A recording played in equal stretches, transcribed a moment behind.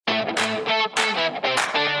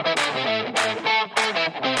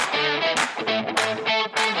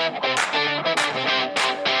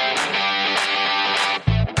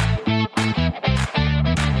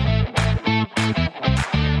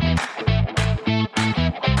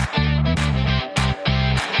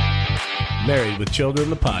Married with Children,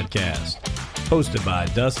 the podcast, hosted by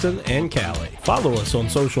Dustin and Callie. Follow us on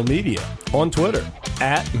social media, on Twitter,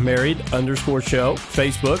 @married_show,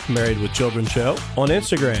 Facebook, Married with Children Show, on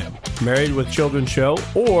Instagram, Married with Children Show,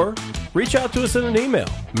 or reach out to us in an email,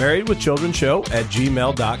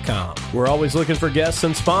 marriedwithchildrenshow@gmail.com. We're always looking for guests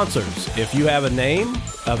and sponsors. If you have a name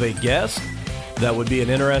of a guest that would be an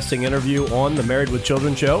interesting interview on the Married with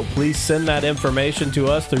Children Show, please send that information to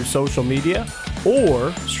us through social media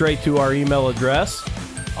or straight to our email address.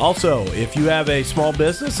 Also, if you have a small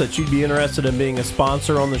business that you'd be interested in being a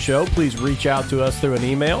sponsor on the show, please reach out to us through an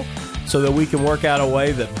email so that we can work out a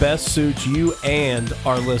way that best suits you and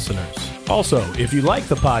our listeners. Also, if you like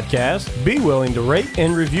the podcast, be willing to rate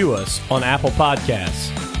and review us on Apple Podcasts.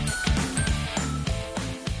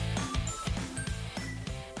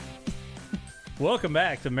 Welcome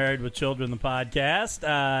back to Married with Children, the podcast.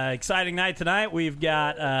 Exciting night tonight. We've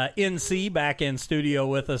got NC back in studio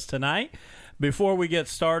with us tonight. Before we get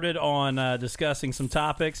started on discussing some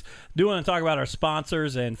topics, do want to talk about our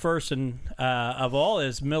sponsors, and first of all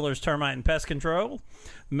is Miller's Termite and Pest Control.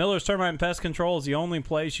 Miller's Termite and Pest Control is the only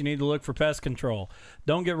place you need to look for pest control.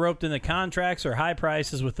 Don't get roped into contracts or high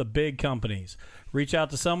prices with the big companies. Reach out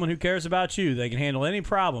to someone who cares about you. They can handle any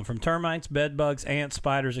problem from termites, bed bugs, ants,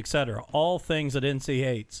 spiders, etc. All things that NC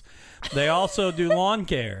hates. They also do lawn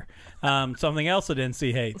care. Something else that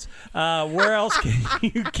NC hates. Where else can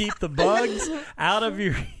you keep the bugs out of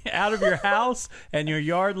your house and your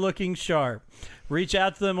yard looking sharp? Reach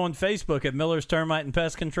out to them on Facebook at Miller's Termite and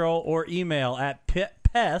Pest Control, or email at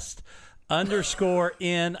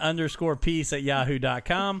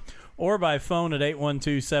pest_n_peace@yahoo.com, or by phone at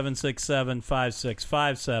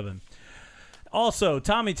 812-767-5657. Also,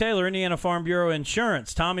 Tommy Taylor, Indiana Farm Bureau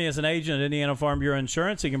Insurance. Tommy is an agent at Indiana Farm Bureau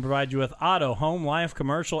Insurance. He can provide you with auto, home, life,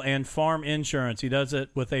 commercial, and farm insurance. He does it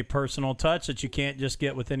with a personal touch that you can't just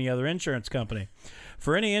get with any other insurance company.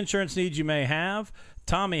 For any insurance needs you may have,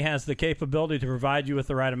 Tommy has the capability to provide you with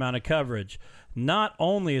the right amount of coverage. Not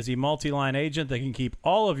only is he a multi-line agent that can keep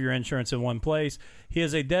all of your insurance in one place, he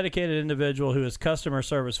is a dedicated individual who is customer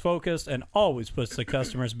service focused and always puts the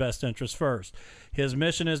customer's best interest first. His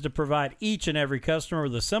mission is to provide each and every customer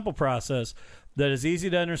with a simple process that is easy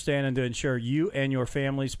to understand and to ensure you and your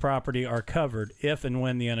family's property are covered if and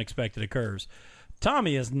when the unexpected occurs.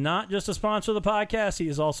 Tommy is not just a sponsor of the podcast. He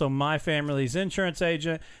is also my family's insurance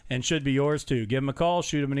agent and should be yours too. Give him a call,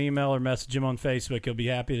 shoot him an email, or message him on Facebook. He'll be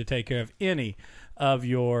happy to take care of any of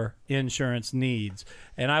your insurance needs.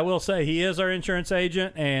 And I will say he is our insurance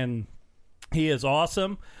agent, and he is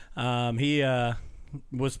awesome. He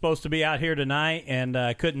was supposed to be out here tonight and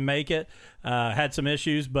couldn't make it. Had some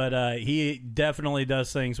issues, but he definitely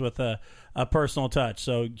does things with a personal touch.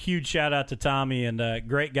 So huge shout out to Tommy, and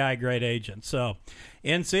great guy, great agent. So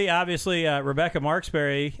NC, obviously, Rebecca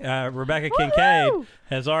Marksberry, Rebecca Kincaid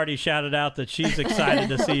has already shouted out that she's excited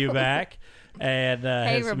to see you back, and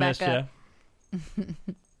hey, has Rebecca. missed you.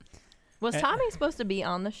 Was Tommy supposed to be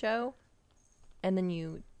on the show, and then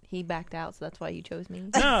he backed out, so that's why you chose me?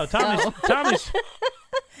 No, Tommy's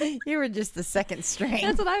You were just the second string.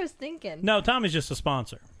 That's what I was thinking. no, Tommy's just a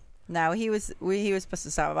sponsor. No, he was supposed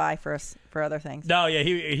to stop by for us for other things. No, yeah,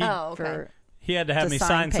 he Okay. he had to have To me sign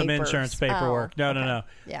sign some papers. insurance paperwork. Oh, No.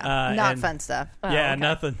 Yeah, not and- fun stuff. Yeah, okay.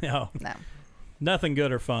 nothing. No. Nothing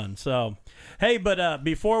good or fun. So, hey, but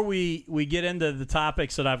before we get into the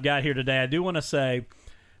topics that I've got here today, I do want to say,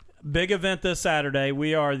 big event this Saturday.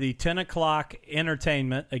 We are the 10 o'clock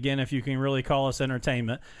entertainment. Again, if you can really call us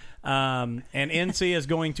entertainment. And NC is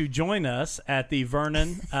going to join us at the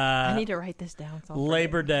Vernon I need to write this down. So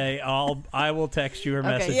Labor Day. I will text you or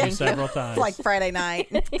message Okay, you thank several times. Like Friday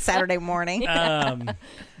night, Saturday morning.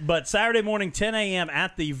 But Saturday morning, 10 a.m.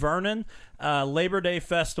 at the Vernon Labor Day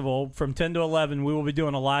Festival from 10 to 11. We will be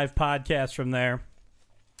doing a live podcast from there.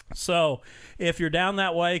 So if you're down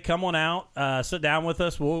that way, come on out, sit down with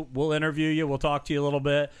us. We'll interview you. We'll talk to you a little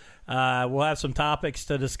bit. We'll have some topics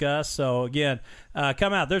to discuss. So again,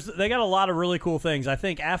 come out. They got a lot of really cool things. I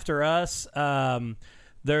think after us,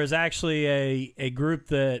 there's actually a group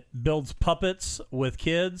that builds puppets with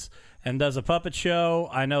kids and does a puppet show.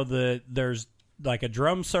 I know that there's like a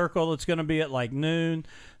drum circle that's going to be at like noon.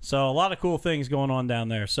 So a lot of cool things going on down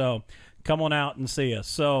there. So come on out and see us.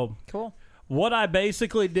 So Cool. What I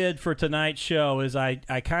basically did for tonight's show is I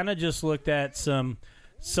kind of just looked at some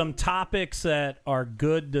topics that are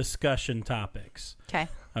good discussion topics. Okay.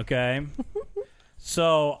 Okay.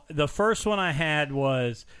 So the first one I had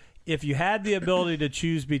was, if you had the ability to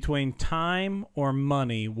choose between time or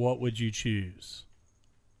money, what would you choose?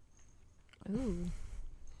 Ooh.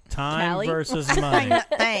 Time Callie? versus money.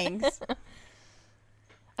 Thanks.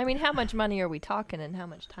 I mean, how much money are we talking, and how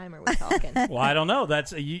much time are we talking? Well, I don't know.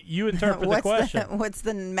 That's you interpret the question. What's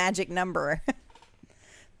the magic number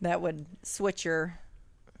that would switch your?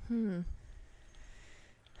 I mean,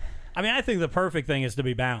 I think the perfect thing is to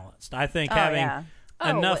be balanced. I think Oh, having yeah.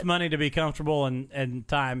 enough what- money to be comfortable and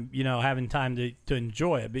time, having time to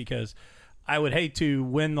enjoy it, because I would hate to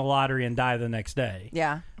win the lottery and die the next day.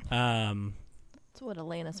 Yeah. That's what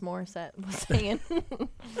Alanis Morissette was saying.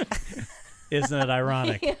 Isn't it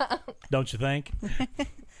ironic? Yeah. Don't you think?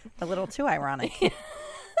 A little too ironic.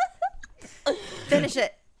 Finish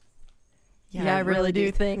it. Yeah, I really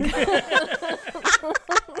do think.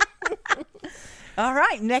 All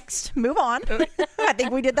right, next. Move on. I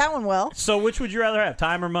think we did that one well. So which would you rather have,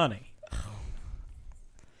 time or money?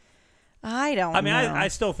 I don't I mean, know. I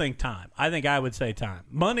still think time. I think I would say time.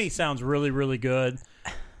 Money sounds really, really good,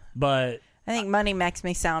 but I think money makes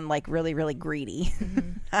me sound like really, really greedy.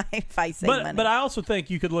 If I say money. but I also think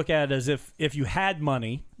you could look at it as if you had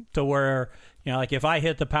money to where, like if I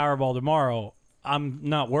hit the Powerball tomorrow, I'm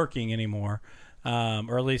not working anymore,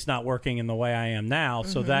 or at least not working in the way I am now.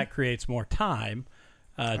 So that creates more time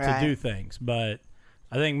to Right. do things. But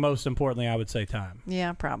I think most importantly, I would say time.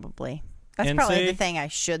 Yeah, probably. That's NC? probably the thing I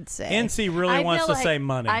should say. NC really I wants feel to like- say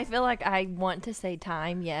money. I feel like I want to say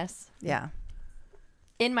time, yes. Yeah.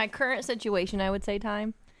 In my current situation, I would say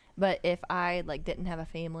time. But if I didn't have a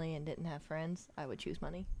family and didn't have friends, I would choose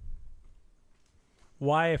money.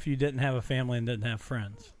 Why, if you didn't have a family and didn't have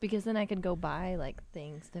friends? Because then I could go buy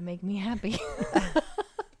things to make me happy.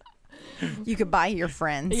 You could buy your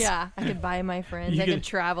friends. Yeah, I could buy my friends. You I could could-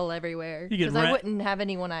 travel everywhere. you could Because I rent- wouldn't have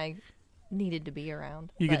anyone I needed to be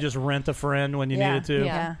around. You could But- just rent a friend when you Yeah. needed to.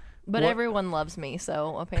 Yeah. But What- everyone loves me,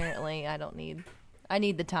 so apparently I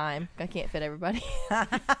need the time. I can't fit everybody.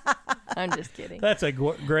 I'm just kidding. That's a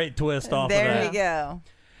great twist off There of that. you go.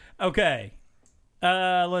 Okay.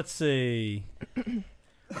 Let's see.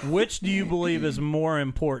 Which do you believe is more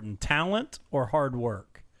important, talent or hard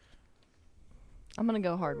work? I'm going to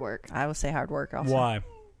go hard work. I will say hard work also. Why?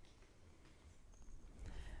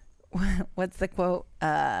 What's the quote?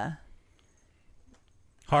 Hard,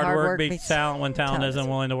 Hard work work beats beats talent when talent talent. isn't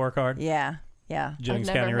willing to work hard. Yeah. Yeah. Jennings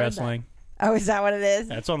I've never County heard Wrestling. Oh, is that what it is?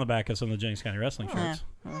 That's on the back of some of the Jennings County Wrestling shirts.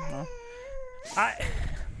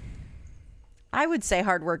 I would say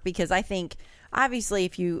hard work because I think obviously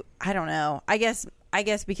I don't know. I guess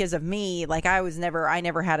because of me, I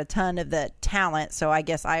never had a ton of the talent, so I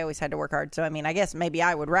guess I always had to work hard. So I mean, I guess maybe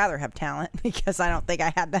I would rather have talent because I don't think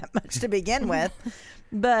I had that much to begin with.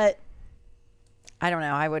 But I don't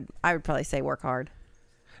know. I would probably say work hard.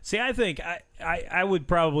 See, I think I would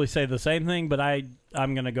probably say the same thing, but I'm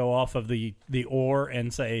going to go off of the or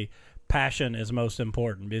and say passion is most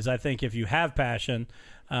important, because I think if you have passion,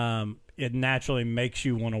 it naturally makes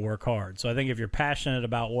you want to work hard. So I think if you're passionate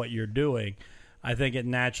about what you're doing, I think it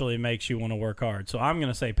naturally makes you want to work hard. So I'm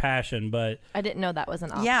going to say passion, but I didn't know that was an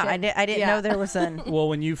option. Yeah, I didn't know there was an. well,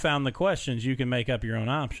 when you found the questions, you can make up your own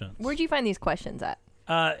options. Where'd you find these questions at?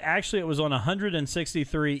 Actually, it was on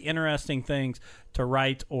 163 interesting things to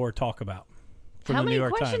write or talk about from How the many New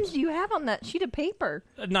York questions Times. do you have on that sheet of paper?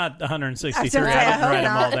 Not 163. I was gonna say, I I didn't hope write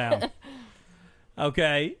them all not. down.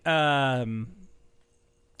 Okay.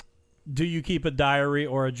 Do you keep a diary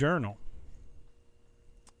or a journal?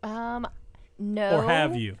 No. Or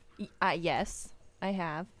have you? Yes, I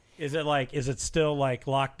have. Is it still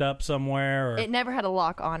locked up somewhere? Or? It never had a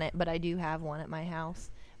lock on it, but I do have one at my house.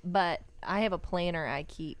 But I have a planner I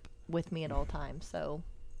keep with me at all times, so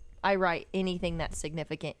I write anything that's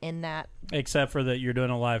significant in that. Except for that you're doing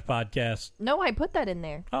a live podcast. No, I put that in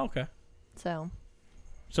there. Oh, okay. So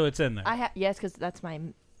So it's in there. I have because that's my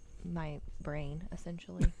brain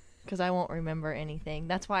essentially. Because I won't remember anything.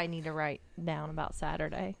 That's why I need to write down about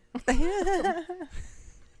Saturday.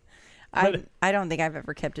 I don't think I've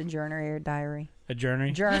ever kept a journal or diary. A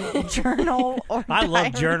journey? Journal or I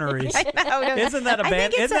love diary. journeries. I know. Isn't that a I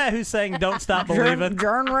band? think it's Isn't that who's saying "Don't Stop Believing"?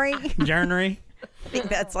 Journey. Journey. I think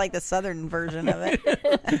that's like the southern version of it.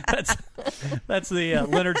 That's the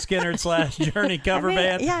Leonard Skinner / Journey cover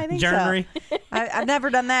band. Yeah, I think Journey. so. I've never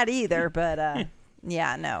done that either, but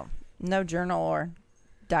yeah, no journal or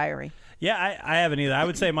diary. Yeah, I haven't either. I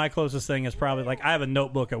would say my closest thing is probably I have a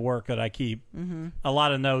notebook at work that I keep a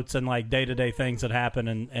lot of notes and day-to-day things that happen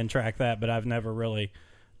and track that, but I've never really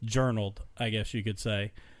journaled, I guess you could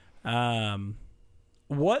say.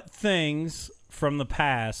 What things from the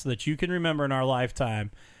past that you can remember in our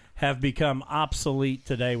lifetime have become obsolete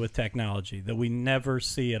today with technology that we never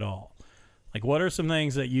see at all? Like, what are some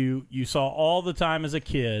things that you saw all the time as a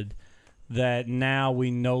kid that now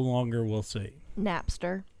we no longer will see?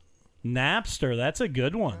 Napster. Napster, that's a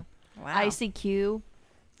good one. Wow. ICQ.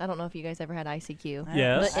 I don't know if you guys ever had ICQ.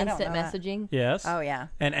 Yes. The I don't instant know that. messaging. Yes. Oh yeah.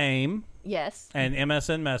 And AIM Yes. and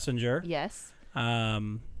MSN Messenger. Yes.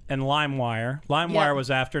 And LimeWire. LimeWire Yeah.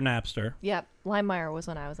 was after Napster. Yep. LimeWire was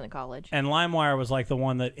when I was in college. And LimeWire was like the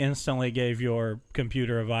one that instantly gave your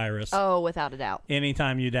computer a virus Oh, without a doubt.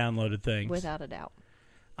 anytime you downloaded things. Without a doubt.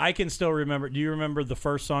 I can still remember. Do you remember the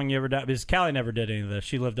first song you ever downloaded? Because Callie never did any of this.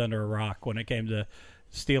 She lived under a rock when it came to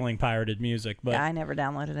stealing pirated music. But Yeah, I never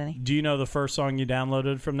downloaded any. do you know the first song you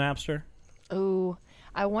downloaded from Napster? Ooh,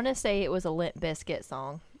 I want to say it was a Limp Bizkit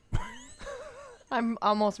song. I'm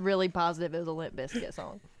almost really positive it was a Limp Bizkit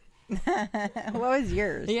song. What was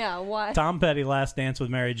yours? Yeah, why? Tom Petty, Last Dance with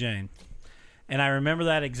Mary Jane. And I remember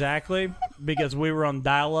that exactly because we were on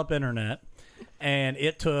dial-up internet, and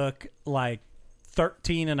it took like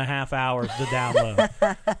 13 and a half hours to download.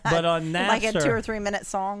 But on Napster... Like a 2 or 3 minute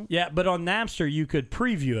song? Yeah, but on Napster, you could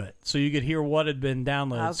preview it, so you could hear what had been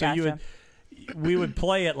downloaded. Oh, so gotcha. we would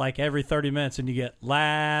play it like every 30 minutes, and you get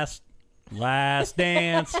Last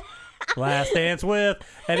Dance... Last Dance with,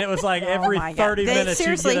 and it was like every Oh my 30 God. minutes. They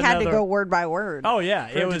seriously you'd get had to another- go word by word. Oh yeah,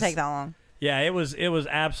 for it to take that long. Yeah, it was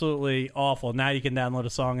absolutely awful. Now you can download a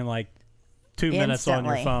song in like 2 minutes on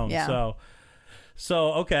your Instantly, phone. yeah.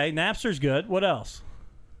 So okay, Napster's good. What else?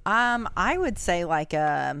 I would say like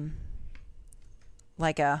a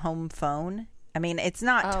home phone. I mean, it's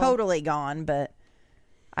not Oh. totally gone, but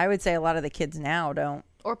I would say a lot of the kids now don't.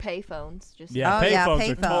 Or payphones. Just Yeah, Oh, yeah, payphones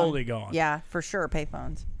are payphone. totally gone. Yeah, for sure,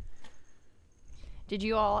 payphones. Did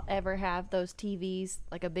you all ever have those TVs,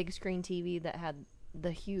 like a big screen TV that had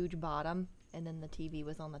the huge bottom and then the TV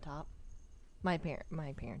was on the top? My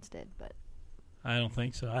parents did, but I don't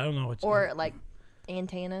think so. I don't know what. or like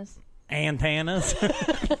antennas. Antennas.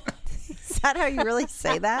 Is that how you really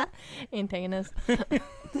say that? Antennas.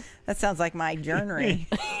 That sounds like my journey.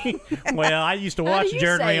 Well, I used to How watch do you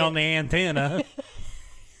Journey say on it? the antenna.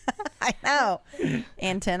 I know.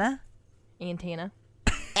 Antenna? Antenna.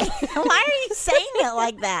 Why are you saying it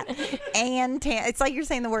like that? Antenna. It's like you're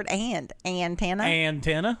saying the word and. Antenna.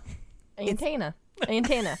 Antenna. Antenna.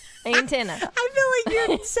 Antenna. Antenna. I feel like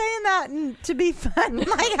you're saying that to be fun. Like,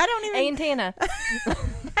 I don't even. Antenna. I don't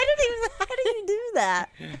even. How do you do that?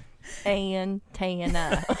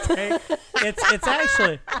 Antenna. It's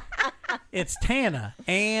actually Tana.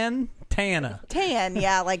 Antenna. Tan.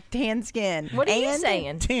 Yeah, like tan skin. What are you And-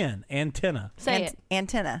 saying? Antenna. Say it.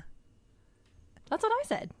 Antenna. That's what I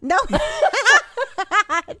said. No.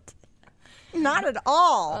 Not at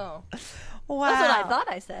all. Oh. Wow. That's what I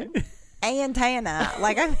thought I said. Antenna.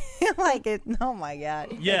 Like, I feel like it. Oh, my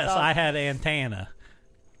God. Yes, It's all- I had antenna.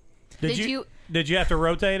 Did you- Did you have to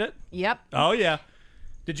rotate it? Yep. Oh yeah.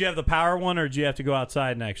 Did you have the power one, or did you have to go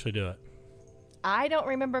outside and actually do it? I don't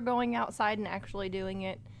remember going outside and actually doing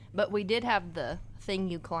it, but we did have the thing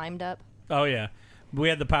you climbed up. Oh yeah. We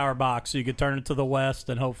had the power box, so you could turn it to the west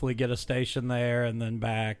and hopefully get a station there, and then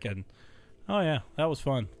back. And oh yeah, that was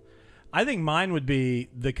fun. I think mine would be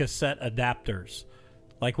the cassette adapters,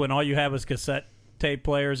 like when all you have is cassette tape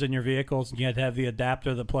players in your vehicles, and you had to have the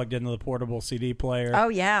adapter that plugged into the portable CD player. Oh,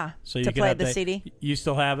 yeah. so you to could play have the that- CD. You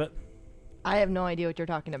still have it? I have no idea what you're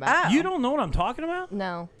talking about. Oh. You don't know what I'm talking about?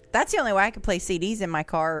 No. That's the only way I could play CDs in my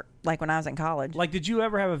car, like when I was in college, Like, did you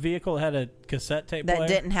ever have a vehicle that had a cassette tape that player?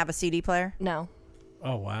 didn't have a CD player. No.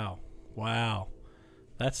 Oh wow,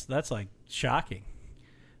 that's like shocking.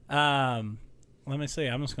 Let me see.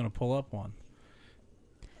 I'm just going to pull up one.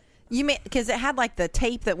 You mean because it had like the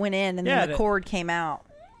tape that went in and Yeah, then the that- cord came out.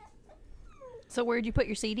 So where'd you put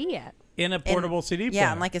your CD at? In a portable CD player.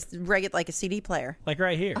 Yeah, and like a regular, like a CD player. like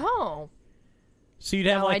right here. Oh. So you'd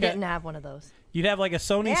have No, I like didn't have one of those. you'd have like a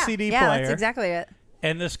Sony Yeah, CD yeah, player. that's exactly it.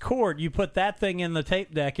 And this cord, you put that thing in the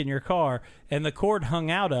tape deck in your car, and the cord hung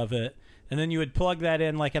out of it, and then you would plug that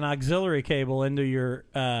in like an auxiliary cable into your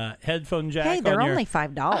headphone jack. Hey, on they're your only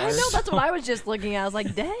 $5. I know, that's what I was just looking at. I was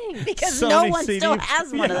like, dang. because Sony no one CD. still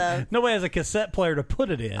has one of Yeah. those. Nobody has a cassette player to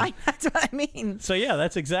put it in. That's what I mean. So yeah,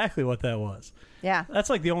 that's exactly what that was. Yeah, That's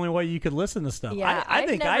like the only way you could listen to stuff. Yeah, I I've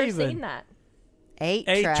think never I even seen that.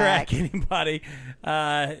 8-track. anybody.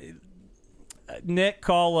 Nick,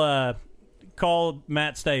 call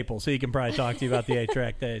Matt Staples. He can probably talk to you about the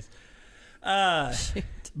 8-track days.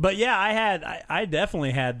 But yeah, I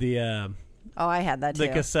definitely had the Oh, I had that too.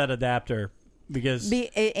 cassette adapter because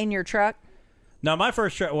In your truck. now my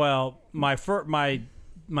first truck. Well, my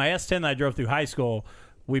S10 that I drove through high school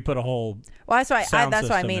we put a whole Well, that's why. sound That's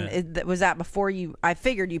what I system mean. Was that before you? I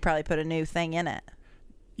figured you probably put a new thing in it.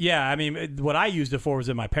 Yeah, I mean, what I used it for was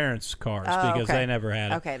in my parents' cars because okay. they never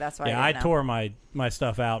had it. Okay, that's why. Yeah, I I didn't know. tore my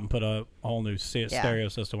stuff out and put a whole new stereo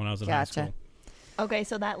system when I was in high Gotcha. school. Okay,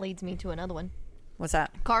 so that leads me to another one. What's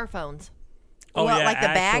that? Car phones. Oh, well, yeah, like the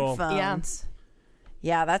actual- bag phones.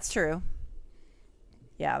 Yeah, that's true.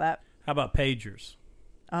 Yeah, that. How about pagers?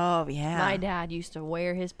 Oh yeah. My dad used to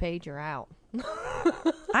wear his pager out.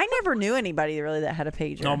 I never knew anybody really that had a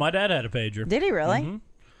pager. No, my dad had a pager. Did he really? Mhm.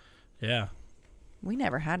 Yeah. We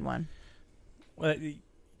never had one. Well,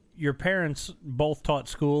 your parents both taught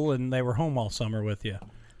school and they were home all summer with you.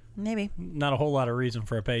 Maybe. Not a whole lot of reason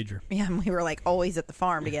for a pager. Yeah, and we were like always at the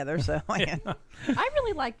farm together. So I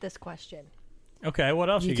really like this question. Okay, what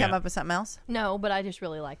else you you come got? up with something else? No, but I just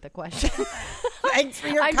really like the question. Thanks for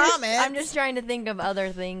your I'm comment. just trying to think of other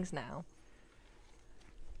things now.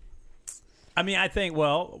 I mean, I think,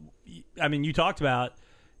 you talked about,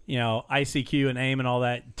 ICQ and AIM and all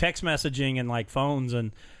that, text messaging and like phones,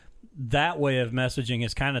 and that way of messaging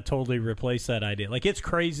has kind of totally replaced that idea. Like, it's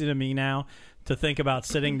crazy to me now to think about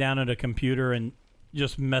sitting down at a computer and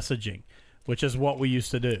just messaging, which is what we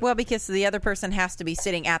used to do. Well, because the other person has to be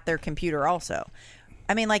sitting at their computer also.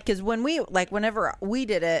 I mean, like, because whenever we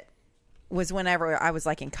did it was whenever I was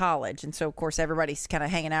like in college. And so, of course, everybody's kind of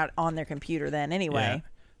hanging out on their computer then anyway. Yeah.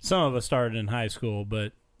 Some of us started in high school,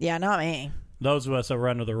 but Yeah, not me. those of us that were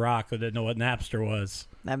under the rock that didn't know what Napster was,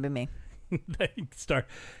 That'd be me. they start.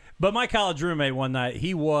 But my college roommate one night,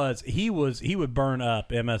 he would burn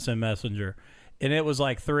up MSN Messenger, and it was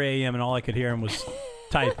like 3 a.m. and all I could hear him was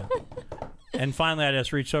typing. And finally, I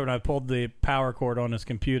just reached over and I pulled the power cord on his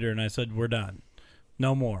computer, and I said, "We're done.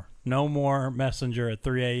 No more Messenger at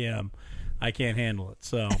 3 a.m. I can't handle it."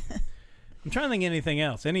 So I'm trying to think of anything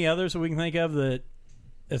else. Any others that we can think of that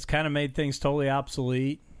has kind of made things totally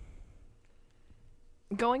obsolete?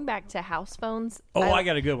 Going back to house phones. Oh, I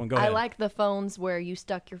got a good one. Go ahead. I like the phones where you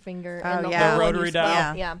stuck your finger Oh, in the yeah. hole The and you rotary spun-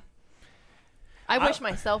 dial? Yeah. I wish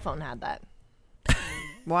my cell phone had that.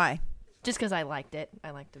 Why? Just because I liked it.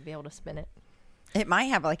 I like to be able to spin it. It might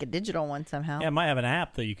have like a digital one somehow. Yeah, it might have an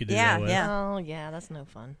app that you could do Yeah, that with. yeah. Oh, yeah, that's no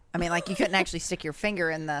fun. I mean, like you couldn't actually stick your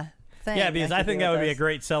finger in the thing. Yeah, because like I you think do that with would be a those.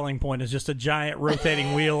 great selling point, is just a giant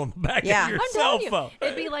rotating wheel in the back Yeah. of your I'm cell telling you, phone.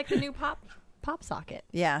 it'd be like the new pop socket.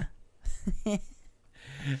 Yeah.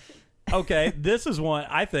 Okay, this is one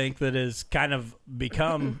I think that has kind of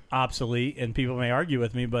become obsolete, and people may argue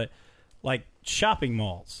with me, but like shopping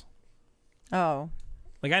malls. Oh.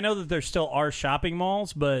 Like, I know that there still are shopping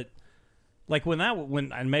malls, but like when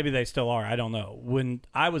and maybe they still are, I don't know. When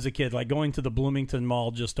I was a kid, like going to the Bloomington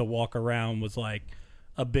Mall just to walk around was like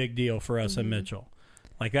a big deal for us in Mitchell.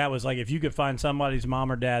 Like, that was like, if you could find somebody's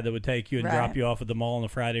mom or dad that would take you and drop Right. you off at the mall on a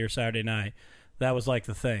Friday or Saturday night, that was like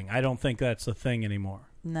the thing. I don't think that's the thing anymore.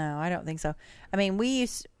 No, I don't think so. I mean, we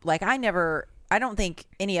used I don't think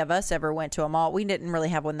any of us ever went to a mall. We didn't really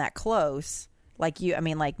have one that close. Like you, I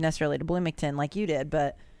mean, like necessarily to Bloomington like you did,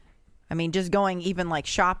 but I mean, just going even like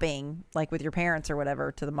shopping, like with your parents or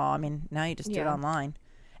whatever to the mall. I mean, now you just do it Yeah. online.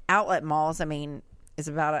 Outlet malls, I mean, is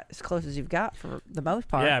about as close as you've got for the most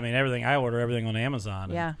part. Yeah, I mean, I order everything on Amazon.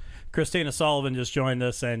 And Yeah. Christina Sullivan just joined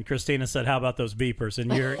us, and Christina said, "How about those beepers?"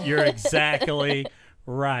 And you're exactly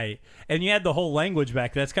right. And you had the whole language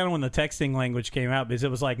back. That's kind of when the texting language came out, because it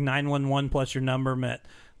was like 911 plus your number meant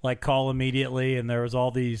like call immediately, and there was all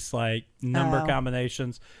these like number Oh.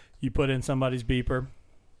 combinations. You put in somebody's beeper.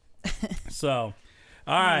 So,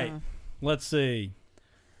 all right, let's see.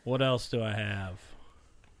 What else do I have?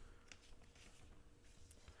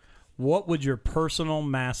 What would your personal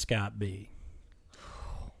mascot be?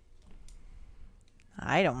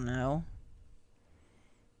 I don't know.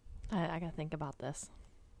 I gotta think about this.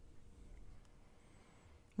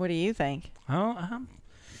 What do you think? Oh,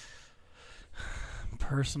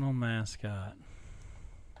 personal mascot.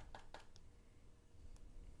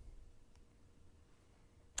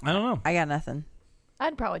 I don't know. I got nothing.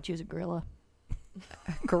 I'd probably choose a gorilla.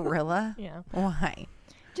 Gorilla? Yeah. Why?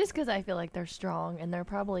 Just because I feel like they're strong and they're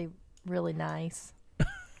probably really nice.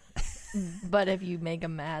 But if you make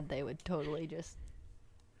them mad, they would totally just.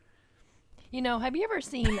 You know, have you ever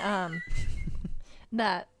seen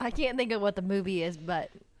that? I can't think of what the movie is, but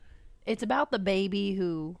it's about the baby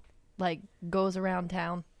who like goes around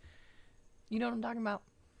town. You know what I'm talking about?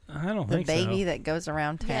 I don't The think baby so. that goes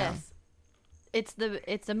around town. Yes.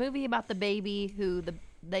 It's a movie about the baby who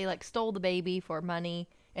they like stole the baby for money,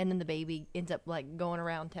 and then the baby ends up like going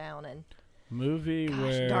around town, and Movie Gosh,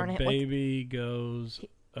 where darn it, baby goes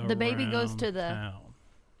the baby goes around to the- town.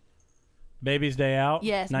 Baby's Day Out?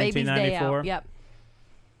 yes, Baby's Day 1994? Out. Yep.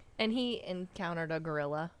 And he encountered a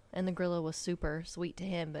gorilla, and the gorilla was super sweet to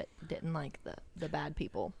him, but didn't like the bad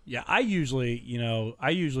people. Yeah, I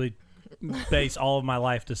usually base all of my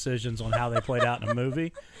life decisions on how they played out in a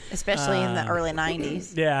movie. Especially in the early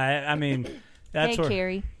 90s. Yeah, I mean, that's Hey, where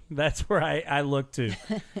Carrie. that's where I look to.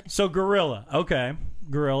 So gorilla, okay,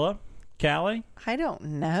 gorilla, Callie. I don't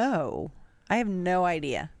know. I have no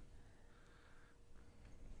idea.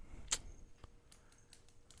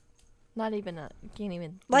 Not even can't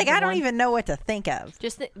even. Like, think of I don't one. even know what to think of.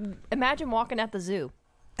 Just imagine walking at the zoo.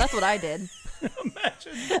 That's what I did.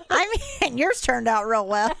 I mean, yours turned out real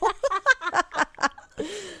well.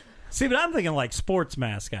 See, but I'm thinking like sports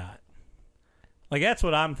mascot. Like that's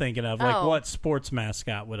what I'm thinking of. Like, Oh. what sports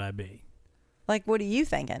mascot would I be? Like, what are you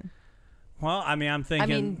thinking? Well, I mean, I'm I thinking.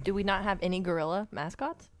 mean, do we not have any gorilla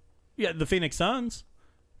mascots? Yeah, the Phoenix Suns.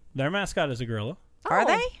 Their mascot is a gorilla. Are Oh.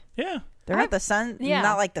 they? Yeah. They're not the Sun. Yeah.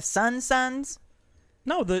 Not like the Suns.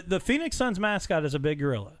 No, the Phoenix Suns mascot is a big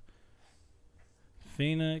gorilla.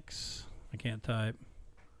 Phoenix. I can't type.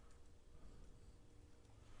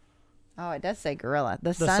 Oh, it does say gorilla.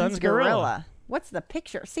 The Sun's Sun's gorilla. gorilla. What's the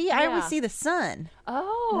picture? See, I always Yeah. see the sun.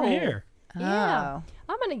 Oh, Right here. Yeah, Oh.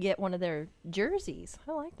 I'm gonna get one of their jerseys.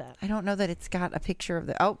 I like that. I don't know that it's got a picture of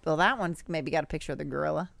the. Oh, well, that one's maybe got a picture of the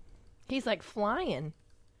gorilla. He's like flying.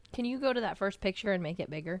 Can you go to that first picture and make it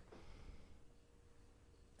bigger?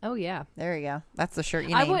 Oh yeah. There you go. That's the shirt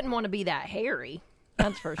you I need. wouldn't want to be that hairy.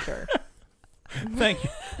 That's for sure. Thank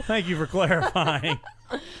you for clarifying.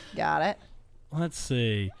 Got it. Let's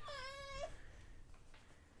see.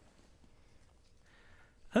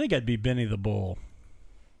 I think I'd be Benny the Bull.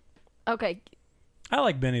 Okay, I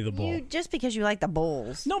like Benny the Bull. You just because you like the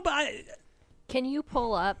Bulls. No, but can you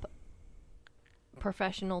pull up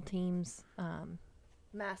professional teams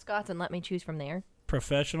mascots and let me choose from there?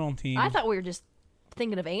 professional team. I thought we were just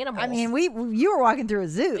thinking of animals. I mean, you were walking through a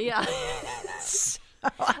zoo. yeah.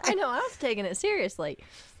 I know. I was taking it seriously.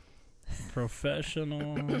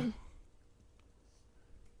 Professional.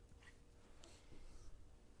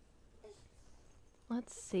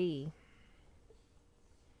 Let's see.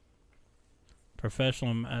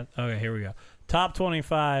 Okay, here we go. Top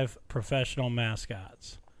 25 professional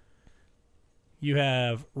mascots. You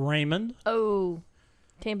have Raymond Oh,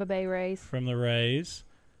 Tampa Bay Rays. from the Rays.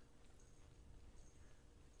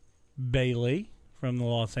 Bailey from the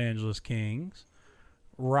Los Angeles Kings.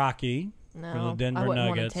 Rocky from the No, Denver I wouldn't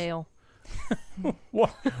Nuggets. want a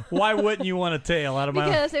tail Why wouldn't you want a tail out of my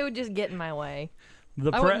because it would just get in my way. the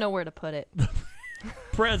I wouldn't know where to put it.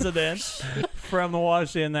 president from the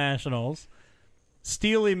Washington Nationals?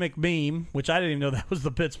 Steely McBeam, which I didn't even know that was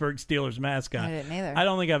the Pittsburgh Steelers mascot. I didn't either. I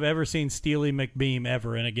don't think I've ever seen Steely McBeam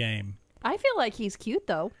ever in a game. I feel like he's cute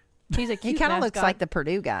though. He's a cute. He kind of looks mascot. like the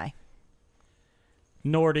Purdue guy.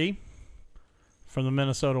 Nordy from the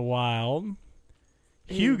Minnesota Wild.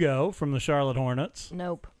 Hugo from the Charlotte Hornets.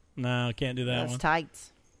 Nope. No, can't do that Those one.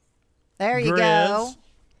 tights. There you Grizz. go.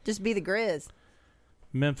 Just be the Grizz.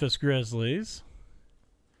 Memphis Grizzlies.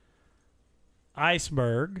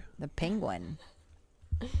 Iceberg. The Penguin.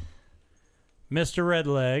 Mr.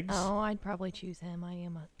 Redlegs. Oh, I'd probably choose him. I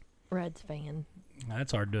am a Reds fan.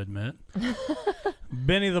 That's hard to admit.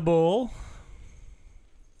 Benny the Bull.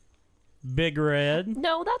 Big Red.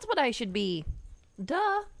 No, that's what I should be.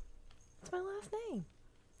 Duh. That's my last name.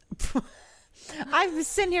 I was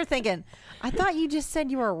sitting here thinking, I thought you just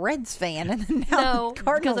said you were a Reds fan, and then now No, the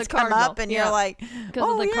Cardinals because of come Cardinal. up, and Yeah. you're like, Because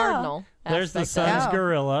oh, of the yeah. Cardinal. There's the aspect of it. Sun's Oh.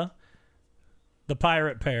 Gorilla. The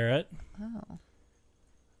Pirate Parrot.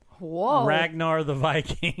 Whoa. Ragnar the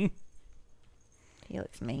Viking. He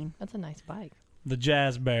looks mean. That's a nice bike. The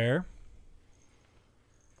Jazz Bear.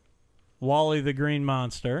 Wally the Green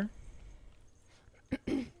Monster.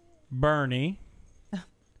 Bernie.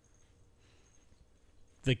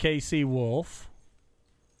 The KC Wolf.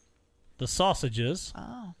 The Sausages.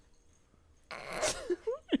 Oh.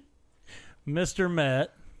 Mr.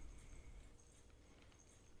 Met.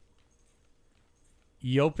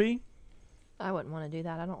 Yopi. I wouldn't want to do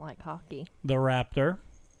that. I don't like hockey. The Raptor.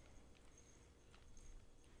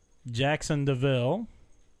 Jackson DeVille.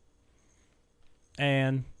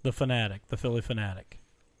 And the Fanatic, the Philly Fanatic.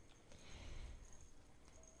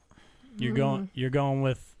 You're going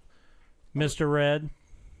with Mr. Red?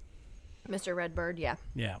 Mr. Redbird, yeah.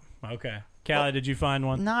 Yeah. Okay. Callie, did you find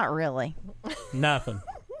one? Not really. Nothing.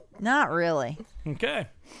 Not really. Okay.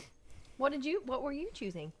 What were you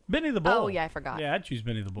choosing? Benny the Bull. Oh, yeah, I forgot. Yeah, I'd choose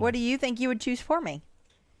Benny the Bull. What do you think you would choose for me?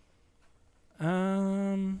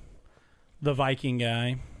 The Viking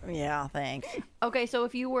guy. Yeah, thanks. Okay, so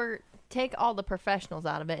if you were take all the professionals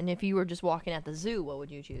out of it, and if you were just walking at the zoo, what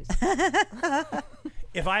would you choose?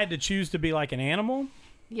 If I had to choose to be like an animal,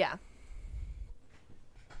 Yeah.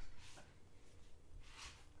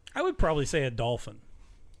 I would probably say a dolphin.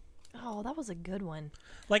 Oh, that was a good one.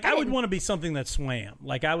 Like, I would want to be something that swam.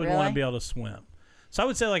 Like, I would want Really? to be able to swim. So I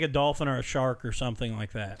would say like a dolphin or a shark or something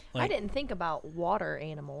like that. Like, I didn't think about water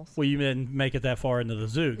animals. well, you didn't make it that far into the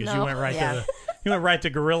zoo because you No. went right Yeah. to you went right to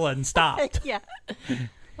gorilla and stopped. Yeah.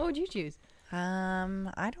 What would you choose?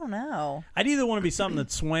 I don't know. I'd either want to be something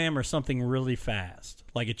that swam or something really fast,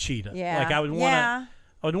 like a cheetah. Yeah. Like I would want Yeah.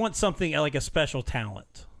 I would want something like a special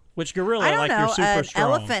talent. Which gorilla, I don't like know. you're super An strong.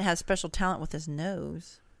 elephant has special talent with his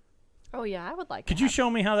nose. Oh, yeah, I would like Could to you have- show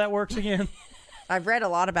me how that works again? I've read a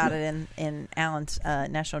lot about it in Alan's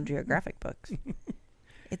National Geographic books.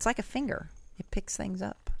 It's like a finger. It picks things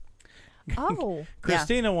up. Oh.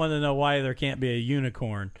 Christina wanted to know why there can't be a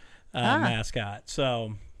unicorn mascot.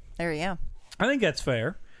 So There you go. I think that's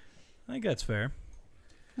fair.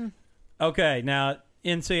 Okay, now,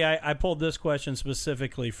 NC, I pulled this question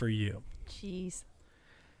specifically for you. Jeez.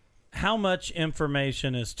 How much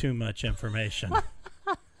information is too much information?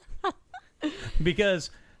 Because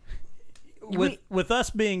with us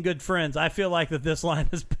being good friends, I feel like that this line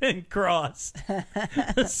has been crossed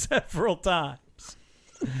several times.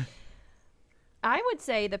 I would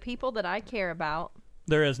say the people that I care about,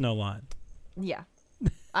 There is no line. yeah,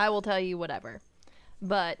 I will tell you whatever.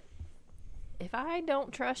 But if I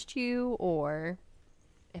don't trust you, or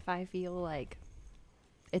if I feel like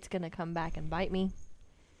it's going to come back and bite me,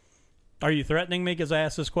 Are you threatening me because I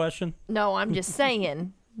asked this question? no, I'm just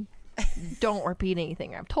saying, don't repeat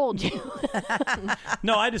anything I've told you.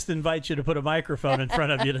 No, I just invite you to put a microphone in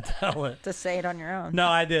front of you to tell it. To say it on your own. No,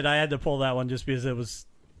 I did. I had to pull that one just because it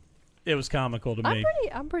was comical to me.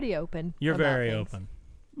 I'm pretty open. You're about very things. open,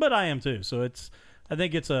 but I am too. So I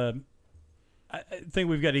think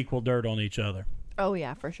we've got equal dirt on each other. Oh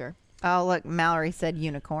yeah, for sure. Oh, look, Mallory said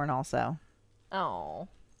unicorn also. Oh,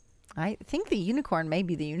 I think the unicorn may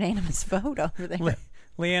be the unanimous vote over there.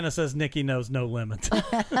 Leanna says Nikki knows no limit.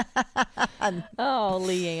 oh,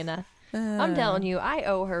 Leanna. I'm telling you, I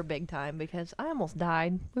owe her big time because I almost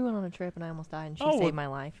died. We went on a trip and I almost died, and she Oh, saved my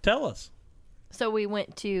life. Tell us. So we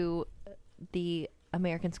went to the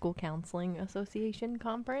American School Counseling Association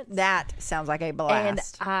conference. That sounds like a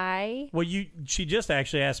blast. And Well, she just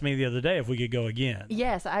actually asked me the other day if we could go again.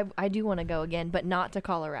 yes, I do want to go again, but not to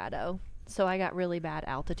Colorado. So I got really bad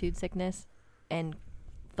altitude sickness and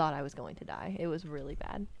thought I was going to die. It was really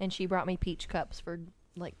bad. And she brought me peach cups for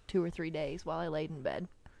like 2 or 3 days while I laid in bed.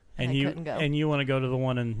 And I you couldn't go. and you want to go to the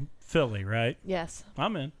one in Philly, right? Yes.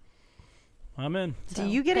 I'm in. Do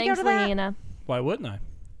you get to go thanks, to that? Leanna. Why wouldn't I?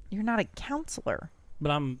 You're not a counselor.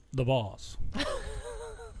 But I'm the boss.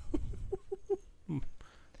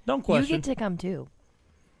 Don't question. You get to come too.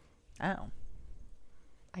 Oh.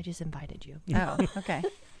 I just invited you. Oh, okay.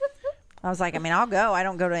 I was like, I mean, I'll go. I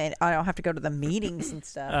don't have to go to the meetings and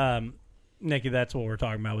stuff. Nikki, that's what we're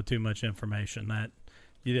talking about with too much information. That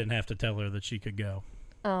you didn't have to tell her that she could go.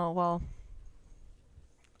 Oh, well,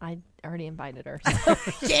 I already invited her.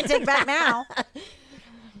 Can't take back now.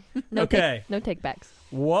 No Okay. no take backs.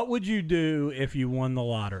 What would you do if you won the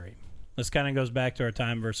lottery? This kind of goes back to our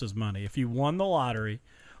time versus money. If you won the lottery,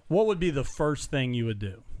 what would be the first thing you would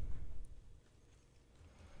do?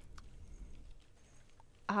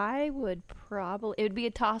 I would it would be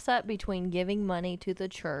a toss up between giving money to the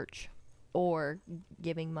church or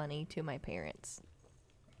giving money to my parents.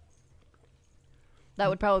 That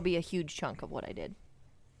would probably be a huge chunk of what I did.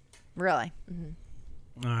 Really?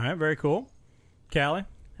 All right, very cool. Callie?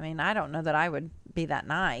 I mean, I don't know that I would be that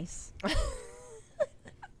nice. I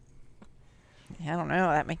don't know.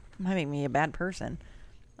 That might make me a bad person.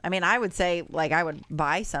 I mean, I would say, like, I would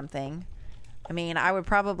buy something. I mean, I would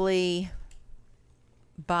probably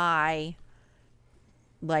buy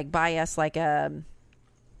us like a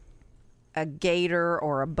gator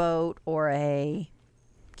or a boat or a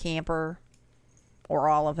camper or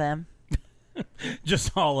all of them.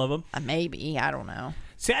 Just all of them. Maybe. I don't know.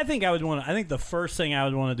 See, I think the first thing I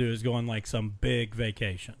would want to do is go on like some big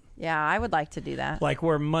vacation. Yeah, I would like to do that. Like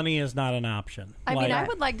where money is not an option. I mean, Like- I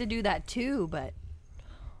would like to do that too, but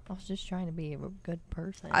I was just trying to be a good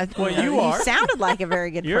person. Well, you are. You sounded like a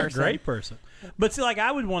very good You're person. a great person. But see, like,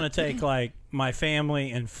 I would want to take, like, my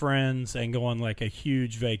family and friends and go on, like, a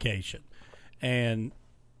huge vacation and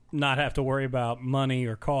not have to worry about money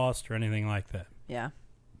or cost or anything like that. Yeah.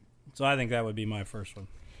 So I think that would be my first one.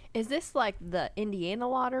 Is this like the Indiana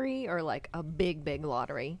lottery or like a big, big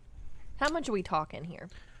lottery? How much are we talking here?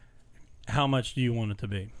 How much do you want it to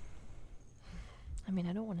be? I mean,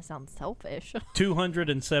 I don't want to sound selfish.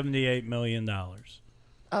 $278 million.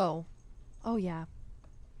 Oh. Oh, yeah.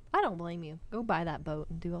 I don't blame you. Go buy that boat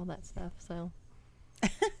and do all that stuff. So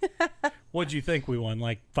What'd you think we won?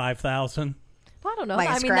 Like 5,000? Well, I don't know. Like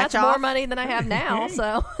a I mean, that's scratch more off? money than I have now.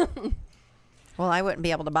 So Well, I wouldn't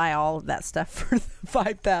be able to buy all of that stuff for the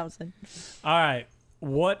 5,000. All right.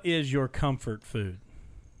 What is your comfort food?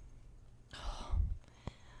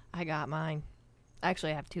 I got mine.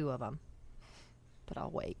 Actually, I have 2 of them, but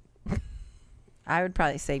I'll wait. I would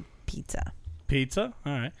probably say pizza Pizza?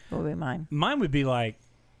 All right. will be mine. Mine would be like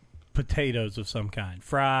potatoes of some kind.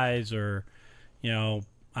 Fries or, I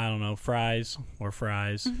don't know, fries. Or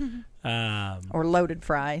loaded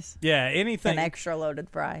fries. Yeah, anything. And extra loaded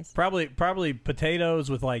fries. Probably potatoes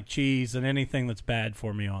with like cheese and anything that's bad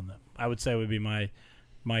for me on them. I would say would be my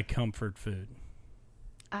comfort food.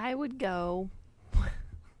 I would go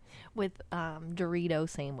with Dorito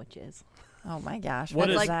sandwiches. Oh, my gosh. What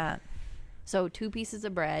What is- is that? So 2 pieces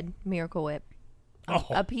of bread, Miracle Whip, Oh.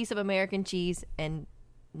 a piece of American cheese, and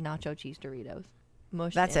nacho cheese Doritos.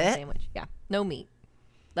 Mushed That's in a it? Sandwich. Yeah, no meat.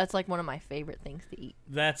 That's like one of my favorite things to eat.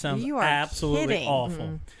 That sounds You are absolutely kidding.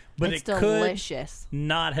 awful. But It's it could delicious.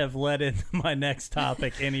 not have led into my next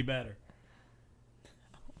topic any better.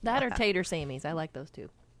 That or tater sammies. I like those too.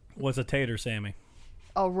 What's a tater Sammy?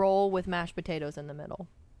 A roll with mashed potatoes in the middle,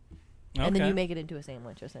 and then Okay. you make it into a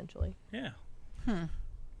sandwich essentially. Yeah.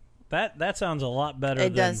 That sounds a lot better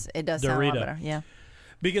It than does. It does sound a lot Dorito. better. Yeah.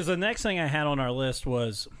 Because the next thing I had on our list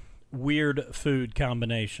was weird food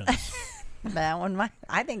combinations. That one might.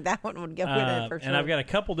 I think that one would go with it for sure. And I've got a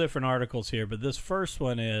couple different articles here, but this first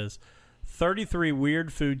one is 33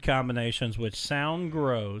 weird food combinations which sound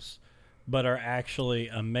gross but are actually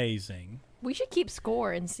amazing. We should keep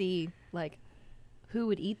score and see like who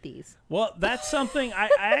would eat these. Well, that's something I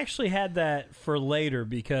actually had that for later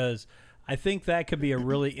because I think that could be a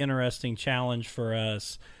really interesting challenge for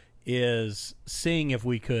us is seeing if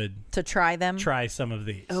we could to try them. try some of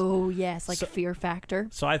these. Oh yes, like So- Fear Factor.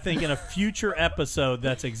 So I think in a future episode,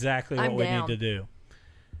 that's exactly what I'm we down. need to do.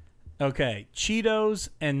 Okay, Cheetos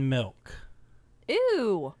and milk.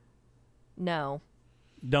 Ew. No.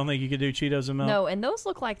 Don't think you could do Cheetos and milk? No, and those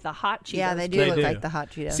look like the hot Cheetos. Yeah, they do They look do. like the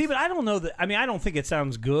hot Cheetos. See, but I don't know that. I mean, I don't think it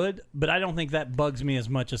sounds good, but I don't think that bugs me as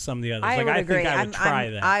much as some of the others. I like, would I agree. think I would try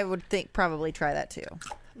that. I would think probably try that too.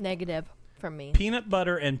 Negative from me. Peanut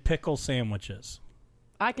butter and pickle sandwiches.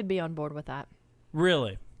 I could be on board with that.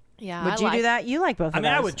 Really? Yeah. Would I you like, do that? You like both of I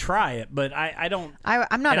mean, I those. would try it, but I don't.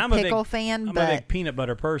 I'm not and a I'm a pickle big- fan, I'm a but big peanut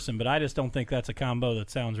butter person, but I just don't think that's a combo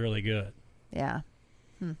that sounds really good. yeah.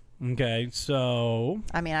 Okay, so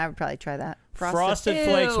I mean, I would probably try that. frosted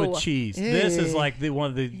flakes with Ew. cheese. This is Ew. like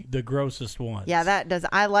one of the grossest ones. Yeah, that does.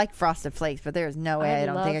 I like frosted flakes, but there's no way I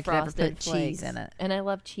don't love think I could ever Frosted put Flakes. cheese in it. And I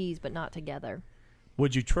love cheese, but not together.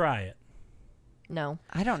 Would you try it? No.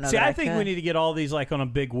 I don't know. See, that I think we could. need to get all these like on a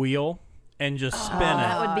big wheel and just spin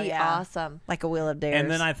That it. would be yeah. awesome. like a Wheel of Dares.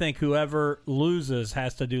 And then I think whoever loses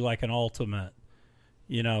has to do like an ultimate,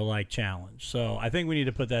 like challenge. So I think we need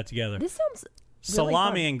to put that together. This sounds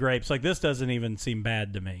Salami fun. and grapes, like this doesn't even seem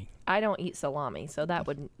bad to me. I don't eat salami, so that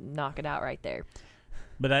would knock it out right there.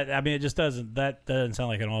 But I mean, it just doesn't. That doesn't sound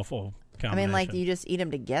like an awful I combination. mean, like you just eat them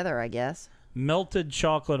together, I guess. Melted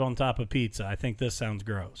chocolate on top of pizza. I think this sounds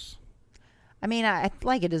gross. I mean, I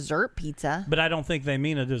like a dessert pizza. But I don't think they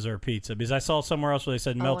mean a dessert pizza because I saw somewhere else where they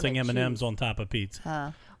said Oh, melting and a M&Ms cheese. on top of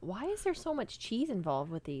pizza. Why is there so much cheese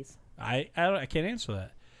involved with these? I can't answer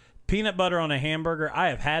that. Peanut butter on a hamburger. I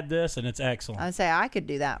have had this and it's excellent. I'd say I could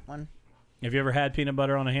do that one. Have you ever had peanut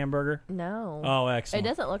butter on a hamburger? No. Oh, It excellent.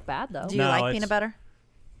 doesn't look bad, though. Do you No, like it's- peanut butter?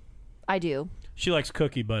 I do. She likes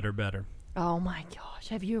cookie butter better. Oh, my gosh.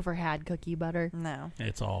 Have you ever had cookie butter? No.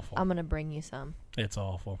 It's awful. I'm going to bring you some. It's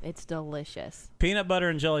awful. It's delicious. Peanut butter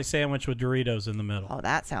and jelly sandwich with Doritos in the middle. Oh,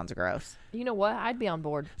 that sounds gross. You know what? I'd be on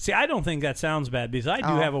board. See, I don't think that sounds bad because I do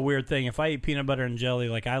Oh. have a weird thing. If I eat peanut butter and jelly,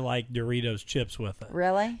 like I like Doritos chips with it.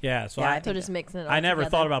 Really? Yeah, so Yeah, I I, think So just mixing it all I never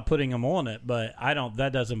together. thought about putting them on it, but I don't.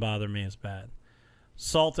 That doesn't bother me as bad.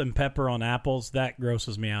 Salt and pepper on apples, that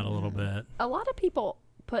grosses me out a little bit. A lot of people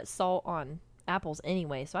put salt on apples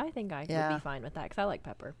anyway, so I think I would Yeah. be fine with that because I like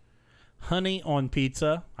pepper. Honey on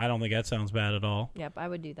pizza, I don't think that sounds bad at all. Yep, I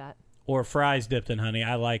would do that. Or fries dipped in honey,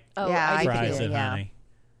 I like Oh, Yeah, I do could fries do, in yeah. honey.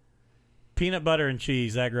 Peanut butter and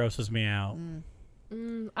cheese, that grosses me out.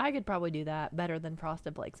 I could probably do that better than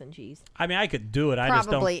Frosted Flakes and cheese. I mean, I could do it. I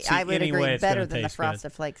Probably, just don't see I would any way agree, it's better gonna than the taste good.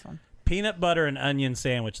 Frosted Flakes one. Peanut butter and onion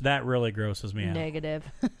sandwich, that really grosses me out. Negative.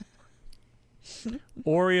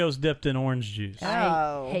 Oreos dipped in orange juice.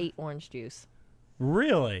 Oh. I hate orange juice.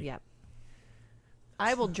 Really? Yep.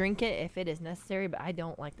 I will drink it if it is necessary, but I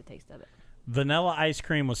don't like the taste of it. Vanilla ice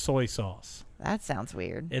cream with soy sauce. That sounds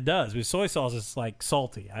weird. It does. With soy sauce, it's like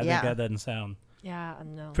salty. I Yeah. think that doesn't sound Yeah,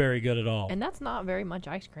 no. very good at all. And that's not very much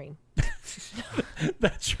ice cream.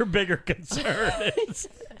 That's your bigger concern. Is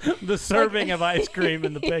the serving of ice cream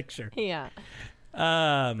in the picture. Yeah.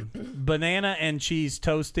 Banana and cheese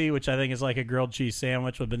toasty, which I think is like a grilled cheese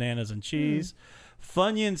sandwich with bananas and cheese.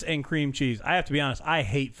 Funyuns and cream cheese. I have to be honest, I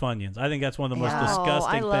hate Funyuns. I think that's one of the most Yeah.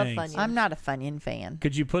 disgusting I love things. Funyuns. I'm not a Funyun fan.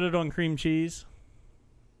 Could you put it on cream cheese?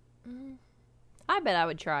 I bet I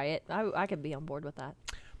would try it. I could be on board with that.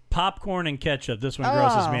 Popcorn and ketchup. This one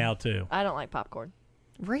grosses me out too. I don't like popcorn.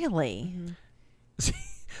 Really?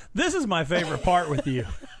 This is my favorite part with you.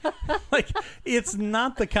 Like, it's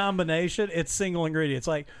not the combination, it's single ingredients.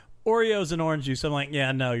 Like Oreos and orange juice. I'm like,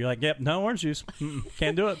 yeah, no. You're like, yep, no orange juice.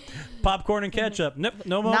 Can't do it. Popcorn and ketchup. Nope,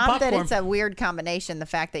 no more Not popcorn. that it's a weird combination. The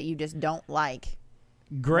fact that you just don't like.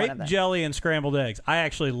 Grape of them. jelly and scrambled eggs. I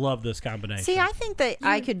actually love this combination. See, I think that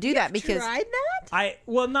I could do that because Tried that?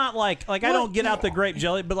 not like I Well, don't get out the grape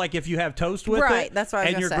jelly, but like if you have toast with Right, it, that's what I was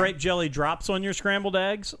and gonna your say. grape jelly drops on your scrambled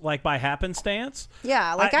eggs, like by happenstance.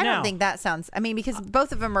 yeah, like I now- don't think that sounds. I mean, because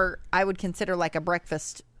both of them are, I would consider like a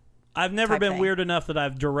breakfast. I've never type been thing. weird enough that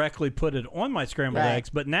I've directly put it on my scrambled Right. eggs,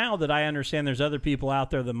 but now that I understand there's other people out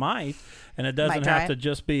there that might, and it doesn't try have to it.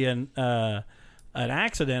 just be an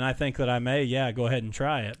accident, I think that I may, go ahead and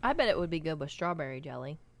try it. I bet it would be good with strawberry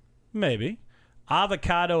jelly. Maybe.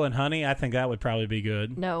 Avocado and honey, I think that would probably be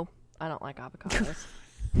good. No, I don't like avocados.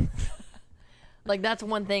 Like that's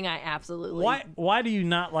one thing I absolutely. Why do you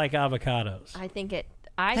not like avocados? I think it.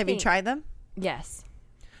 Have you tried them? Yes.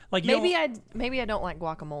 Like you Maybe I don't like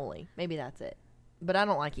guacamole. Maybe that's it. But I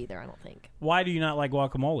don't like either. I don't think. Why do you not like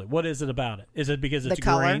guacamole? What is it about it? Is it because it's The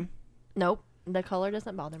color? green? Nope. The color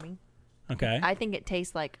doesn't bother me. Okay. I think it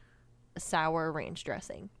tastes like sour ranch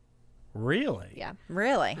dressing. Really? Yeah.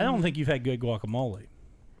 Really? I don't think you've had good guacamole.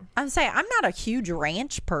 I'm saying I'm not a huge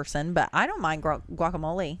ranch person, but I don't mind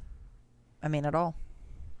guacamole. I mean, at all.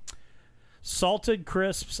 Salted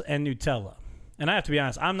crisps and Nutella. And I have to be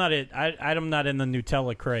honest, I'm not in the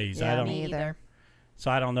Nutella craze. Yeah, I don't me either. So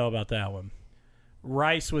I don't know about that one.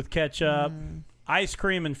 Rice with ketchup, ice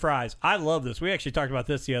cream and fries. I love this. We actually talked about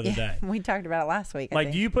this the other day. We talked about it last week. I Like,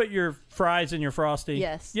 think. do you put your fries in your Frosty?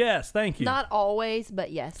 Yes. Yes, thank you. Not always,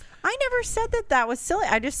 but yes. I never said that was silly.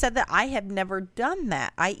 I just said that I have never done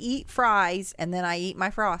that. I eat fries and then I eat my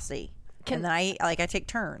Frosty. And then I take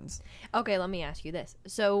turns. Okay, let me ask you this.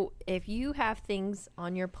 So, if you have things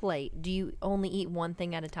on your plate, do you only eat one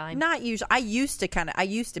thing at a time? Not usually. I used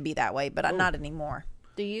to be that way, but I'm not anymore.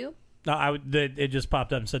 Do you? No, it just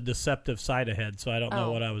popped up and said deceptive side ahead, so I don't know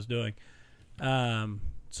Oh. what I was doing.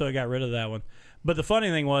 So I got rid of that one. But the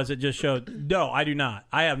funny thing was, it just showed, no, I do not.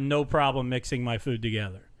 I have no problem mixing my food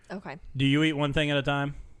together. Okay. Do you eat one thing at a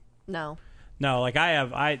time? No. No, like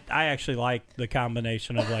I actually like the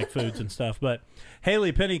combination of like foods and stuff. But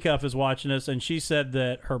Haley Pennycuff is watching us, and she said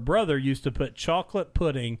that her brother used to put chocolate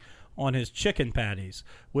pudding on his chicken patties,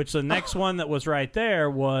 which the next one that was right there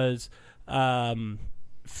was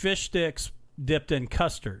fish sticks dipped in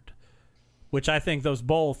custard, which I think those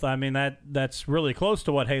both, I mean, that's really close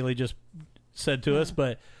to what Haley just said to us,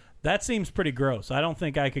 but that seems pretty gross. I don't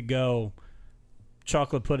think I could go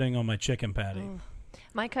chocolate pudding on my chicken patty.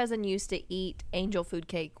 My cousin used to eat angel food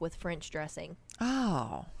cake with French dressing.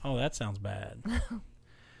 Oh. Oh, that sounds bad.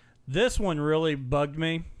 This one really bugged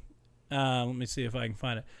me. Let me see if I can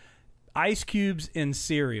find it. Ice cubes in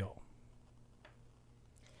cereal.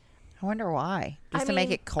 I wonder why. Just I to make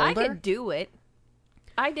mean, it colder? I could do it.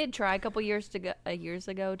 I did try a couple years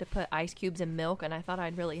ago to put ice cubes in milk, and I thought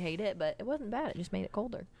I'd really hate it, but it wasn't bad. It just made it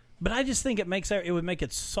colder. But I just think it would make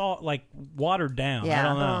it like watered down. I Yeah.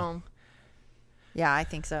 don't know. Yeah, I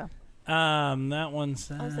think so. That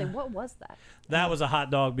one's. I was like, what was that? That was a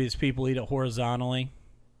hot dog because people eat it horizontally.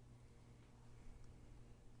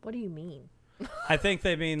 What do you mean? I think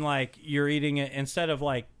they mean like you're eating it instead of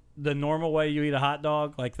like the normal way you eat a hot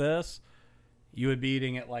dog like this. You would be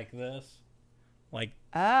eating it like this, like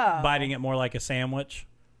biting it more like a sandwich.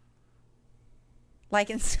 Like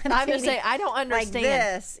instead of I'm just eating saying, I don't like understand.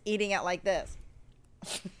 this, eating it like this.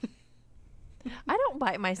 I don't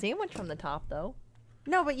bite my sandwich from the top, though.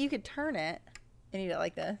 No, but you could turn it and eat it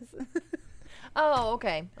like this. Oh,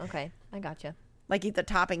 okay. Okay. I gotcha. Like eat the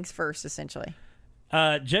toppings first, essentially.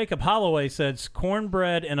 Jacob Holloway says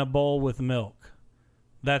cornbread in a bowl with milk.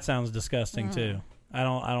 That sounds disgusting too. I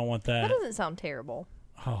don't want That that. doesn't sound terrible.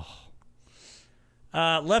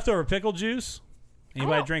 Leftover pickle juice.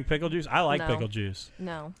 Anybody don't- drink pickle juice? I like No. pickle juice.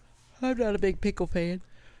 No. I'm not a big pickle fan.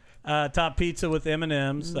 Top pizza with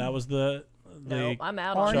M&Ms. That was the No, I'm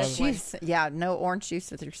out on Orange this one. juice. Yeah, no orange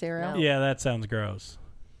juice with your cereal. No. Yeah, that sounds gross.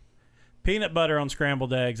 Peanut butter on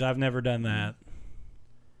scrambled eggs. I've never done that.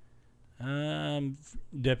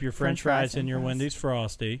 Dip your French fries in your fries. Wendy's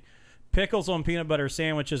Frosty. Pickles on peanut butter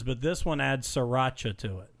sandwiches, but this one adds sriracha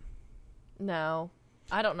to it. No.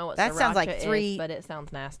 I don't know what That sriracha sounds like is, but it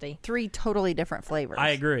sounds nasty. 3 totally different flavors. I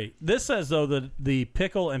agree. This says, though, that the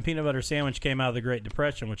pickle and peanut butter sandwich came out of the Great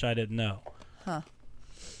Depression, which I didn't know. Huh.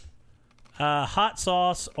 Hot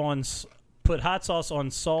sauce on... Put hot sauce on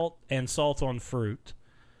salt and salt on fruit.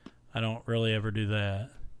 I don't really ever do that.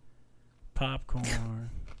 Popcorn.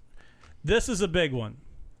 This is a big one.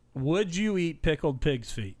 Would you eat pickled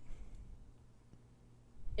pig's feet?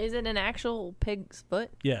 Is it an actual pig's foot?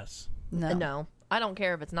 Yes. No. No. I don't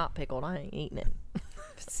care if it's not pickled. I ain't eating it.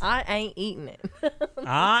 I ain't eating it.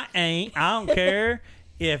 I don't care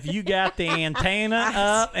if you got the antenna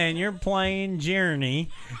up and you're playing Journey.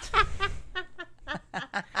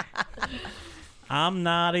 I'm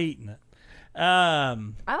not eating it. I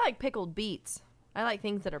like pickled beets. I like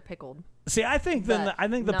things that are pickled. See, I think But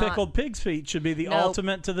the not- pickled pig's feet should be the Nope.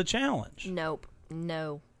 ultimate to the challenge. Nope.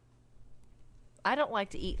 No. I don't like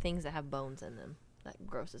to eat things that have bones in them. That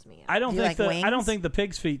grosses me out. I don't Do you think like I don't wings? think the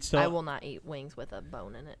pig's feet still. I will not eat wings with a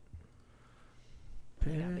bone in it.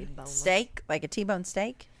 They gotta be boneless. Steak, like a T-bone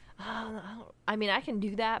steak. I mean, I can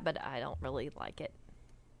do that, but I don't really like it.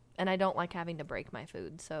 And I don't like having to break my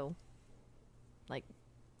food, so like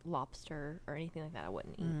lobster or anything like that I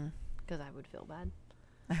wouldn't eat because I would feel bad.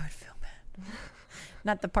 I would feel bad.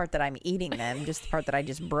 Not the part that I'm eating them, just the part that I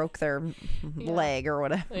just broke their leg or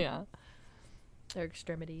whatever. Yeah. Their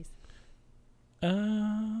extremities. What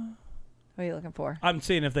are you looking for? I'm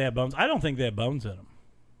seeing if they have bones. I don't think they have bones in them.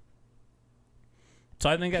 So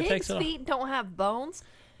I think that takes Pig's it off. feet don't have bones.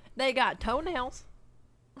 They got toenails.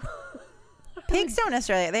 Pigs don't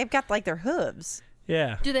necessarily. They've got like their hooves.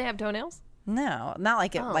 Yeah. Do they have toenails? No, not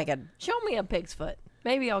like a Oh. like a. Show me a pig's foot.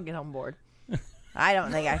 Maybe I'll get on board. I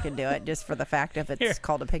don't think I could do it just for the fact if it's Here.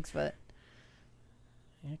 called a pig's foot.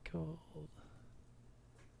 Yeah, cool.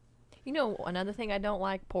 You know, another thing I don't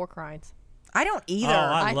like, pork rinds. I don't either. Oh,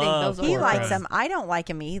 I I think love those are he pork likes rinds. them. I don't like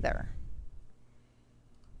them either.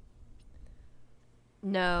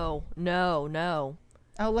 No.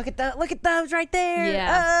 Oh, look at those right there.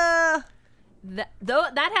 Yeah.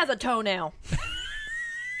 That has a toenail.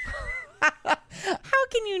 How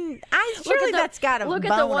can you? Look Surely at the- that's got a look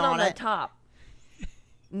bone at the one on the it. top.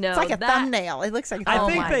 No, It's like a that, thumbnail. It looks like. A I Oh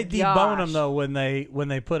think my they debone gosh. them though when they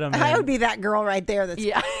put them in. I would be that girl right there. That's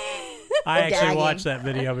Yeah. I actually gagging. watched that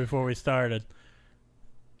video before we started.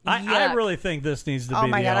 I Yuck. really think this needs to be Oh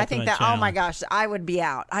my the god! I ultimate think that. challenge. Oh my gosh! I would be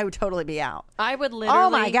out. I would totally be out. I would literally. Oh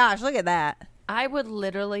my gosh! Look at that. I would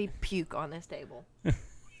literally puke on this table.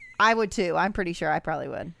 I would too. I'm pretty sure I probably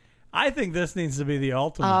would. I think this needs to be the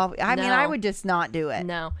ultimate. Oh, I mean, No. I would just not do it.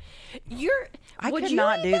 No, I would could you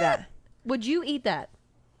not eat do that. Would you eat that?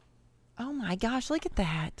 Oh my gosh! Look at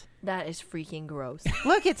that. That is freaking gross.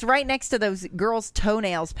 Look, it's right next to those girls'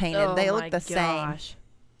 toenails painted. Oh they my look the same. gosh.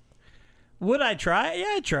 Would I try it?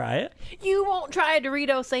 Yeah, I'd try it. You won't try a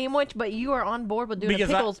Dorito sandwich, but you are on board with doing Because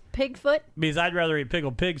a pickles pig foot. Because I'd rather eat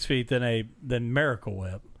pickled pig's feet than Miracle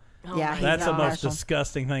Whip. Oh Yeah, my he's That's the not most partial.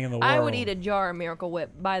 disgusting thing in the world. I would eat a jar of Miracle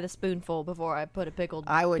Whip by the spoonful before I put a pickled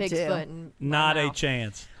I would pig's too. foot in my Not a mouth.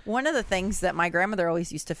 chance. One of the things that my grandmother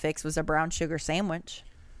always used to fix was a brown sugar sandwich.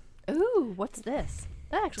 Ooh, what's this?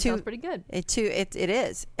 That actually sounds pretty good. It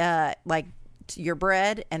is like your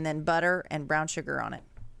bread and then butter and brown sugar on it.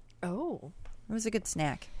 Oh, It was a good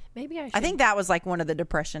snack. maybe I should. I think that was like one of the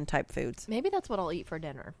depression type foods. maybe that's what I'll eat for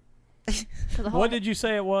dinner. 'Cause the whole- What did you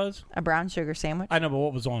say it was? A brown sugar sandwich. I know, but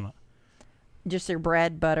what was on it? Just your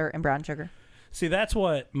bread, butter, and brown sugar. See, that's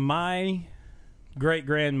what my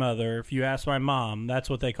great-grandmother, if you ask my mom, that's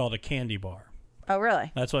what they called a candy bar. Oh,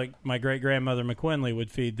 really? That's what my great-grandmother McQuinley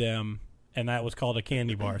would feed them, and that was called a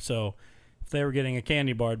candy bar. So if they were getting a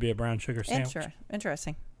candy bar, it'd be a brown sugar sandwich.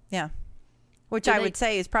 Interesting. Yeah. Which Do I they- would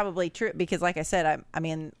say is probably true because, like I said, I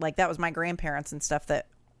mean, like that was my grandparents and stuff that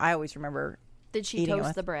I always remember. Did she eating it toast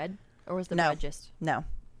with. the bread, or was the No. bread just? No,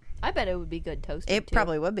 I bet it would be good toasted. it too.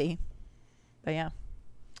 probably would be. But yeah.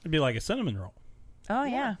 It'd be like a cinnamon roll. Oh,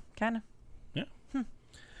 Yeah. yeah. Kind of.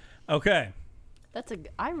 Okay. That's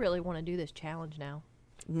I really want to do this challenge now.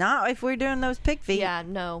 Not if we're doing those pig feet. Yeah,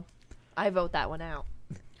 no, I vote that one out,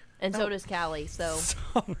 and Oh. so does Callie. So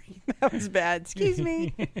That was bad. Excuse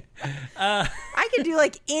me. I could do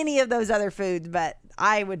like any of those other foods, but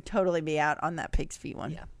I would totally be out on that pig's feet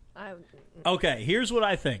one. yeah, Okay, here's what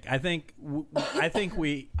I think. I think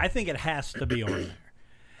it has to be on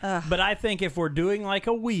there. But I think if we're doing like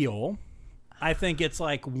a wheel, I think it's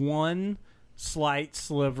like one slight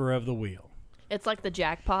sliver of the wheel. it's like the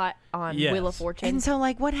jackpot on Yes. Wheel of Fortune. And so,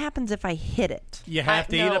 like, what happens if I hit it? You have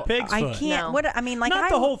to eat no, a pig's I foot. can't. No. What I mean, like, Not I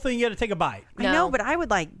the whole thing. You got to take a bite. I know, No. but I would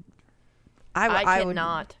like. I I would.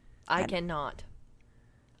 cannot. I cannot.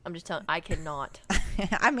 I'm just telling. I cannot.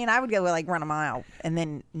 I mean, I would go like run a mile and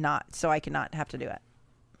then not, so I could not have to do it.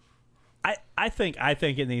 I think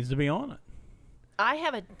it needs to be on it. I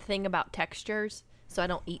have a thing about textures, so I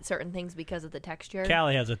don't eat certain things because of the texture.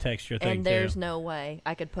 Callie has a texture thing and there's too. no way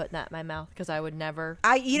I could put that in my mouth because I would never.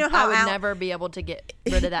 You know how I would Al- never be able to get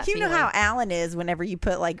rid of that. You know feeling. how Alan is whenever you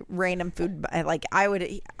put like random food, like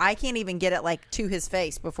I can't even get it like to his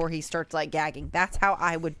face before he starts like gagging. That's how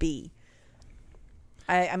I would be.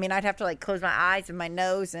 I mean, I'd have to like close my eyes and my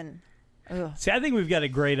nose and. Ugh. See, I think we've got a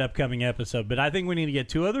great upcoming episode, but I think we need to get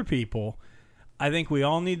 2 other people. I think we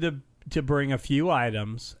all need to bring a few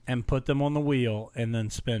items and put them on the wheel and then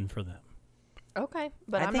spin for them. Okay,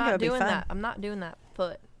 but I I'm think it not would be doing fun. that. I'm not doing that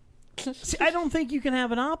foot. See, I don't think you can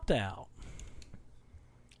have an opt-out.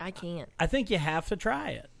 I can't. I think you have to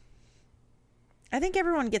try it. I think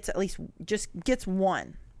everyone gets at least just gets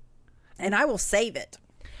one, and I will save it.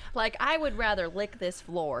 Like I would rather lick this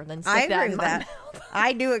floor than stick I that agree in with my that. mouth.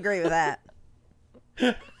 I do agree with that.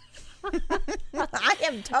 I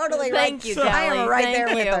am totally right. Thank you, I am Callie. right Thank there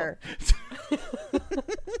you. with her.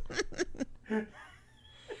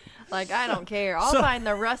 Like I don't care. I'll find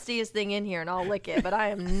the rustiest thing in here and I'll lick it, but I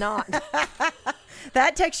am not.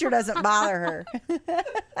 That texture doesn't bother her.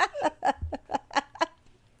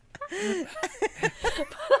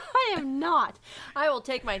 I am not. I will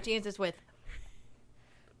take my chances with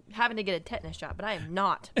having to get a tetanus shot, but I am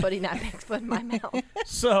not putting that big foot in my mouth.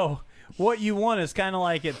 So what you want is kind of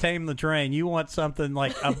like at Tame the Train. You want something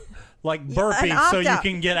like like An burpees so you opt-out.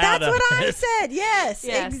 can get That's out of what I it. said. Yes,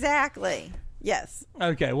 Yes. exactly. Yes.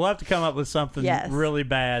 Okay, we'll have to come up with something Yes. really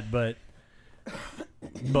bad, but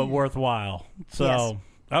worthwhile. So Yes.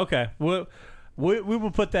 okay, we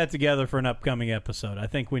will put that together for an upcoming episode. I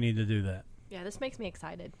think we need to do that. Yeah, this makes me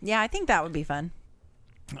excited. Yeah, I think that would be fun.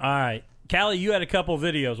 All right, Callie, you had a couple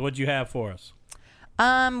videos. What'd you have for us?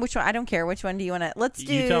 Which one? I don't care. Which one do you want to? Let's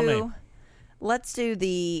do. You tell me. Let's do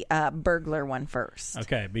the burglar one first.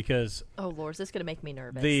 Okay, because Oh Lord, is this gonna make me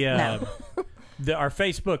nervous? No. Our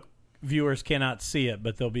Facebook viewers cannot see it,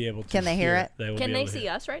 but they'll be able to. Can they hear it? Will Can be they able to see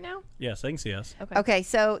hear it. us right now? Yes, they can see us. Okay. Okay,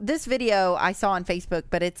 so this video I saw on Facebook,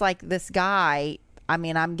 but it's like this guy. I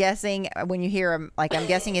mean, I'm guessing when you hear him, like I'm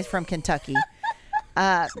guessing he's from Kentucky.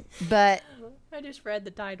 But I just read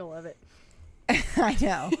the title of it. I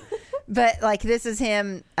know. But like this is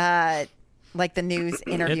him, like the news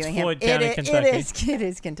interviewing him. Floyd County, Kentucky. It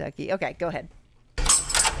is Kentucky. Okay, go ahead.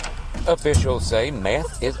 Officials say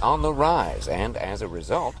meth is on the rise, and as a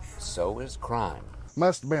result, so is crime.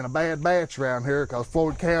 Must have been a bad batch around here because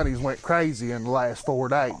Floyd County's went crazy in the last 4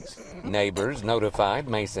 days. Neighbors notified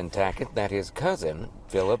Mason Tackett that his cousin,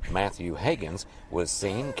 Philip Matthew Higgins, was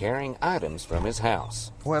seen carrying items from his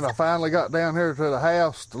house. When I finally got down here to the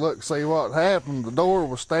house to look see what happened, the door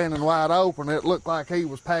was standing wide open. It looked like he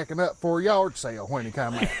was packing up for a yard sale when he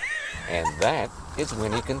come out. And that is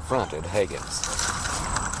when he confronted Higgins.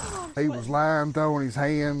 He was lying, throwing his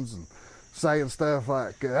hands and saying stuff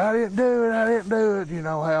like, I didn't do it, you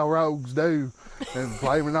know how rogues do, and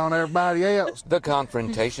blaming on everybody else. The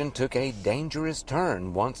confrontation took a dangerous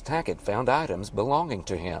turn once Tackett found items belonging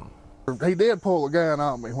to him. He did pull a gun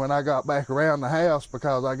on me when I got back around the house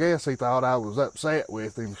because I guess he thought I was upset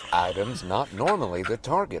with him. Items not normally the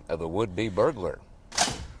target of a would-be burglar.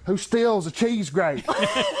 Who steals a cheese grate?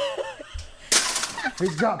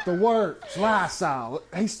 He's got the works, Lysol.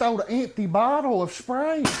 He stole an empty bottle of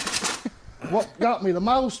spray. What got me the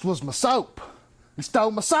most was my soap. He stole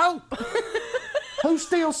my soap. Who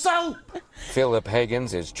steals soap? Philip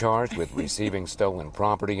Higgins is charged with receiving stolen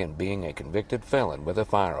property and being a convicted felon with a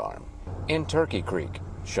firearm. In Turkey Creek,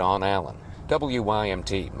 Sean Allen,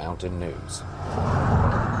 WYMT Mountain News.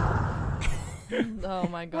 Oh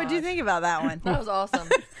my god. What do you think about that one? That was awesome.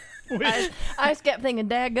 I just kept thinking,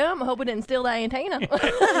 daggum, I hope it didn't steal that antenna.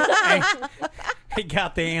 He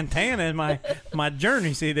got the antenna in my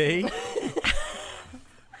Journey CD.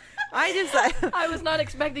 I was not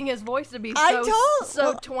expecting his voice to be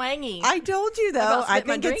so twangy. I told you though. about to I spit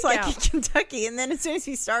my think it's drink like out. in Kentucky. And then as soon as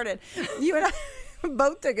he started, you and I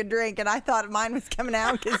both took a drink, and I thought mine was coming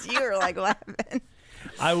out because you were like laughing.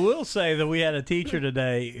 I will say that we had a teacher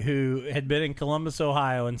today who had been in Columbus,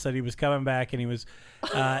 Ohio, and said he was coming back, and he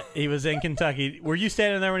was in Kentucky. Were you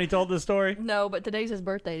standing there when he told this story? No, but today's his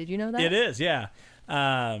birthday. Did you know that? It is, yeah.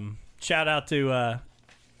 Shout out to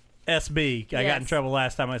SB. I got in Yes. trouble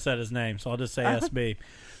last time I said his name, so I'll just say SB.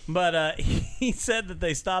 But he said that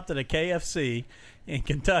they stopped at a KFC in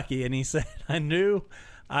Kentucky, and he said, I knew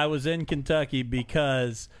I was in Kentucky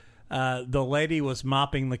because the lady was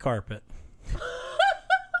mopping the carpet.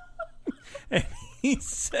 And he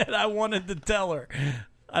said, I wanted to tell her,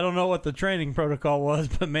 I don't know what the training protocol was,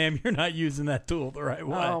 but ma'am, you're not using that tool the right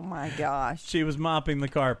way. Oh my gosh. She was mopping the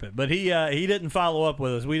carpet, but he didn't follow up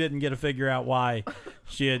with us. We didn't get to figure out why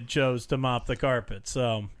she had chose to mop the carpet.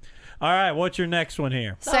 So, all right, what's your next one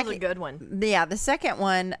here? That was a good one. Yeah, the second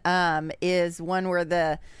one is one where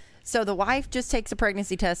the wife just takes a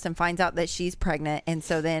pregnancy test and finds out that she's pregnant, and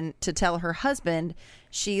so then to tell her husband,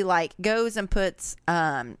 she like goes and puts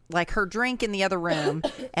like her drink in the other room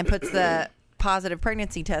and puts the positive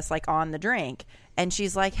pregnancy test like on the drink, and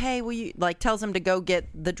she's like, hey, will you, like, tells him to go get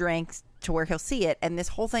the drinks to where he'll see it, and this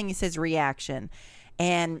whole thing is his reaction,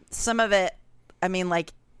 and some of it, I mean,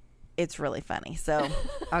 like, it's really funny. So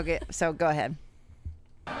go ahead.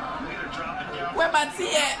 Where my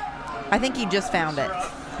tea at? I think he just found it.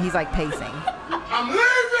 He's like pacing. I'm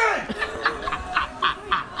leaving!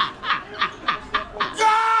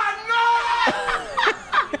 God, no!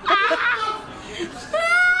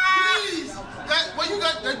 Please! Where you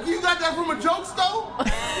got that? You got that from a joke store?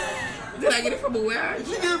 Did I get it from a where? Did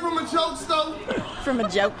you get it from a joke store? From a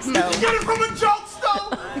joke Did you stove. get it from a joke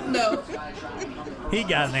store? No. He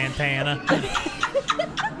got an antenna.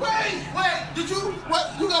 Wait, did you,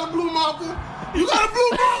 what, you got a blue marker? You got a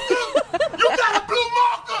blue marker? You got a blue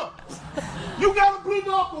marker? You got a blue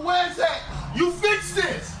marker, where's that? You fix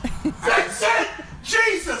this. Fix it!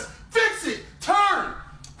 Jesus, fix it, turn.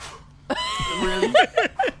 Really?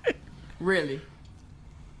 Really?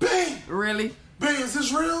 Bang, Really? bang, is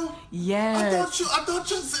this real? Yes. I thought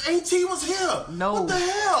your AT was here. No. What the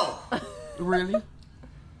hell? Really?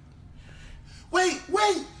 Wait.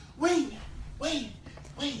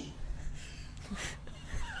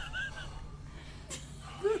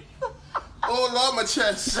 Oh Lord, my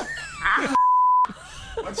chest.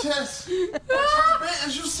 My chest. Man,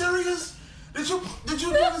 is you serious? Did you do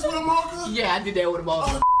this with a marker? Yeah, I did that with a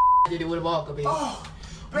marker. I did it with a marker, baby. Oh,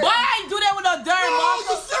 Boy, I ain't do that with no darn no,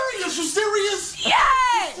 marker. you serious?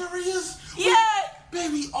 Yeah! Serious? Yeah!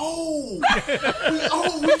 Baby,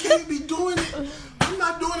 we can't be doing it. I'm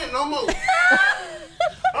not doing it no more.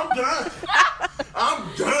 I'm done.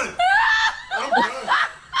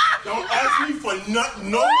 Don't ask me for nothing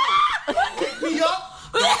no more. Don't wake me up.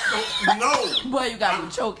 No. Boy, you got me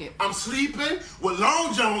choking. I'm sleeping with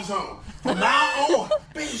Long Jones on. From now on.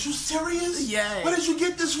 Babe, is you serious? Yeah. Where did you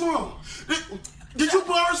get this from? Did you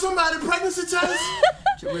borrow somebody's pregnancy test?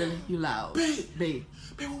 Really? You loud. Babe,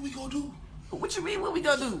 what we gonna do? What you mean, what we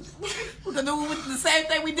gonna do? We gonna do the same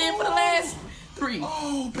thing we did for the last 3.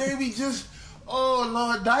 Oh, baby, oh,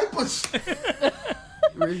 Lord, diapers.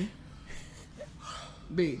 Really?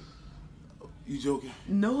 B. You joking?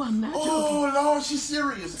 No, I'm not joking. Oh, Lord, she's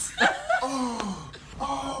serious.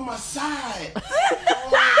 Oh, my side.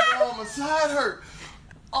 Oh, my side hurt.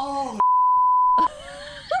 Oh,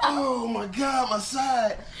 my God, my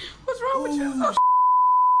side. What's wrong with you? Oh,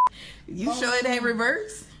 You sure it ain't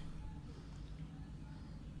reverse?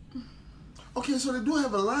 okay, so they do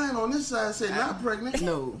have a line on this side saying not pregnant.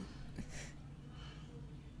 No.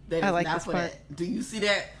 That is I like not this for part. that. Do you see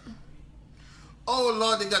that? Oh,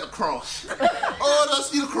 Lord, they got a cross. Oh, I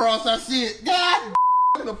see the cross. I see it. God,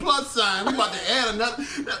 the plus sign. We about to add another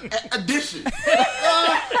addition.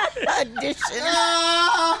 Addition.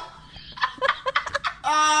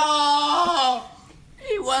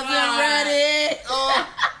 He wasn't ready.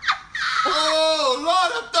 Oh,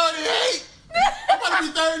 Lord, I'm 38. I'm about to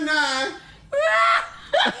be 39.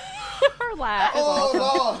 Her laugh is Oh, awesome.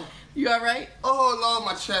 Lord. You all right? Oh, Lord,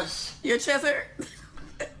 my chest. Your chest hurt?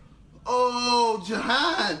 Oh,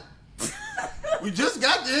 Jahan. We just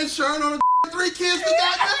got the insurance on the 3 kids we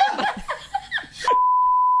got now.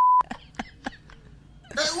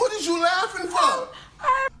 Hey, what is you laughing for?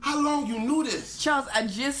 How long you knew this? Charles, I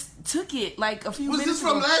just took it like a few Was minutes this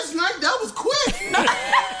from ago. last night? That was quick.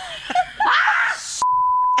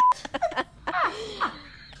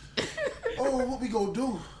 Oh, what we gonna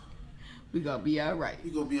do? We gonna be all right. We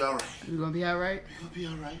gonna be all right. We gonna be all right? We gonna be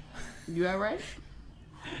all right. You all right?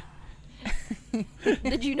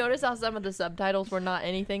 Did you notice how some of the subtitles were not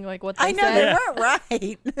anything like what they I know said? they weren't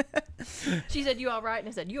right. She said, "You all right?" And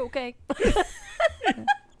I said, "You okay?"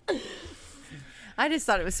 I just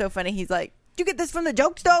thought it was so funny. He's like, "Did you get this from the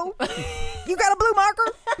joke stove? You got a blue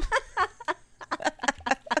marker?"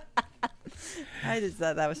 I just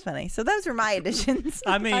thought that was funny. So those were my additions.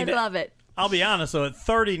 I mean, I love it. I'll be honest. So at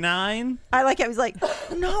 39, I like how he's like,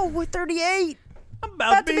 "No, we're 38. I'm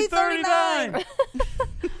about to be 39. 39.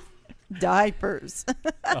 Diapers."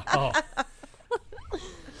 Oh.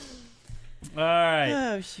 All right.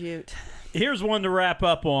 Oh shoot. Here's one to wrap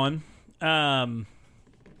up on.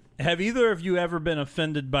 Have either of you ever been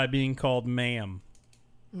offended by being called ma'am?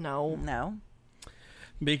 No. No.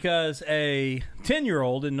 because a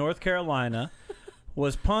 10-year-old in North Carolina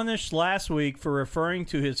was punished last week for referring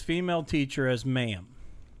to his female teacher as ma'am.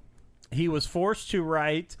 He was forced to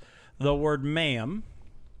write the word ma'am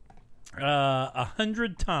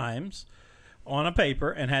 100 times on a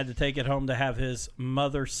paper and had to take it home to have his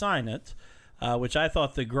mother sign it, which I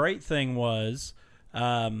thought the great thing was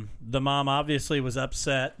the mom obviously was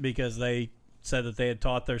upset because they said that they had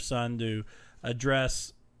taught their son to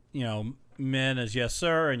address, men as yes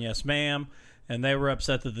sir and yes ma'am, and they were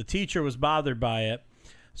upset that the teacher was bothered by it.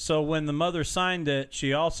 So when the mother signed it,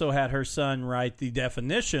 she also had her son write the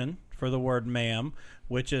definition for the word ma'am,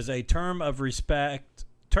 which is a term of respect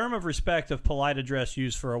of polite address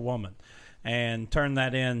used for a woman, and turn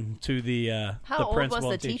that in to the How the old principal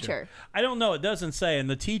was and the teacher? I don't know. It doesn't say, and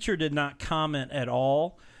the teacher did not comment at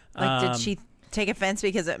all. Did she take offense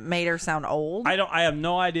because it made her sound old? I have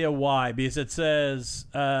no idea why, because it says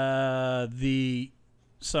somewhere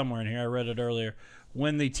in here. I read it earlier.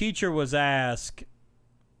 When the teacher was asked,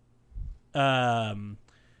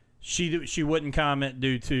 she wouldn't comment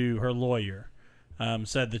due to her lawyer.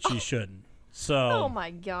 Said that she shouldn't. So, Oh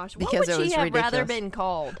my gosh! What Because would it she was have rather ridiculous. been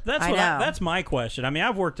called? that's I what know. that's my question. I mean,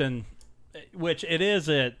 I've worked in, which it is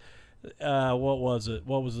at, what was it?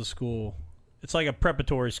 What was the school? It's like a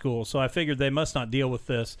preparatory school, so I figured they must not deal with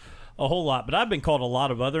this a whole lot. But I've been called a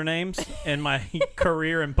lot of other names in my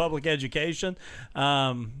career in public education.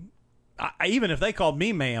 Even if they called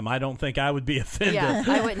me ma'am, I don't think I would be offended. Yeah,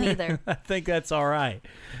 I wouldn't either. I think that's all right.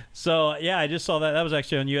 So yeah, I just saw that. That was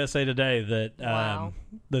actually on USA Today that Wow.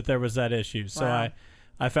 that there was that issue. So Wow.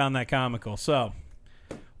 I found that comical. So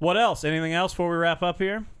what else? Anything else before we wrap up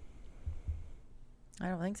here? I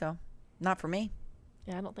don't think so. Not for me.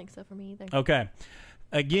 Yeah, I don't think so for me either. Okay.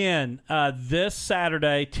 Again, this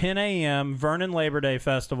Saturday, 10 a.m., Vernon Labor Day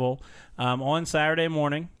Festival on Saturday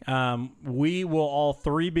morning. We will all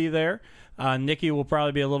three be there. Nikki will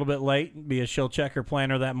probably be a little bit late because she'll check her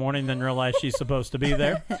planner that morning, then realize she's supposed to be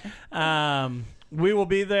there. We will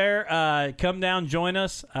be there. Come down, join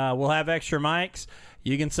us. We'll have extra mics.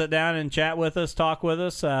 You can sit down and chat with us, talk with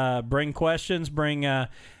us, bring questions, bring your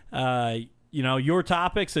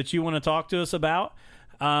topics that you want to talk to us about.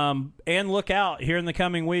 And look out, here in the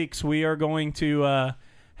coming weeks, we are going to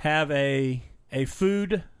have a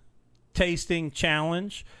food tasting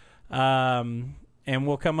challenge, and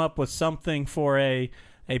we'll come up with something for a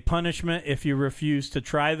punishment if you refuse to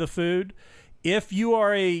try the food. If you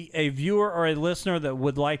are a viewer or a listener that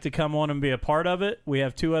would like to come on and be a part of it, we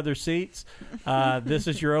have 2 other seats. This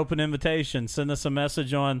is your open invitation. Send us a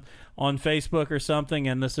message on Facebook or something,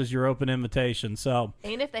 and this is your open invitation. So,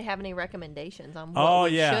 And if they have any recommendations on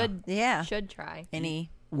what we should try.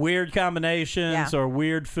 Any weird combinations Yeah. or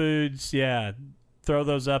weird foods, throw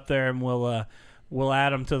those up there, and we'll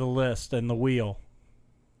add them to the list and the wheel.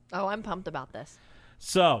 Oh, I'm pumped about this.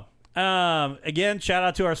 So, again, shout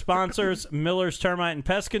out to our sponsors, Miller's Termite and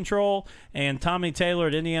Pest Control and Tommy Taylor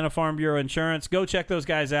at Indiana Farm Bureau Insurance. Go check those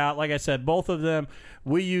guys out. Like I said, both of them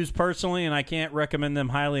we use personally, and I can't recommend them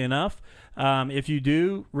highly enough. If you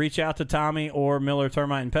do, reach out to Tommy or Miller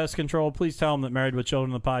Termite and Pest Control. Please tell them that Married with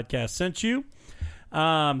Children, the podcast, sent you.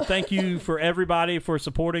 Thank you for everybody for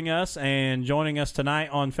supporting us and joining us tonight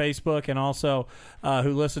on Facebook, and also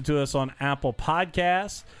who listen to us on Apple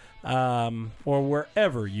Podcasts. Or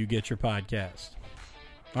wherever you get your podcast.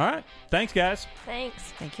 All right. Thanks, guys.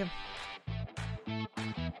 Thanks. Thank you.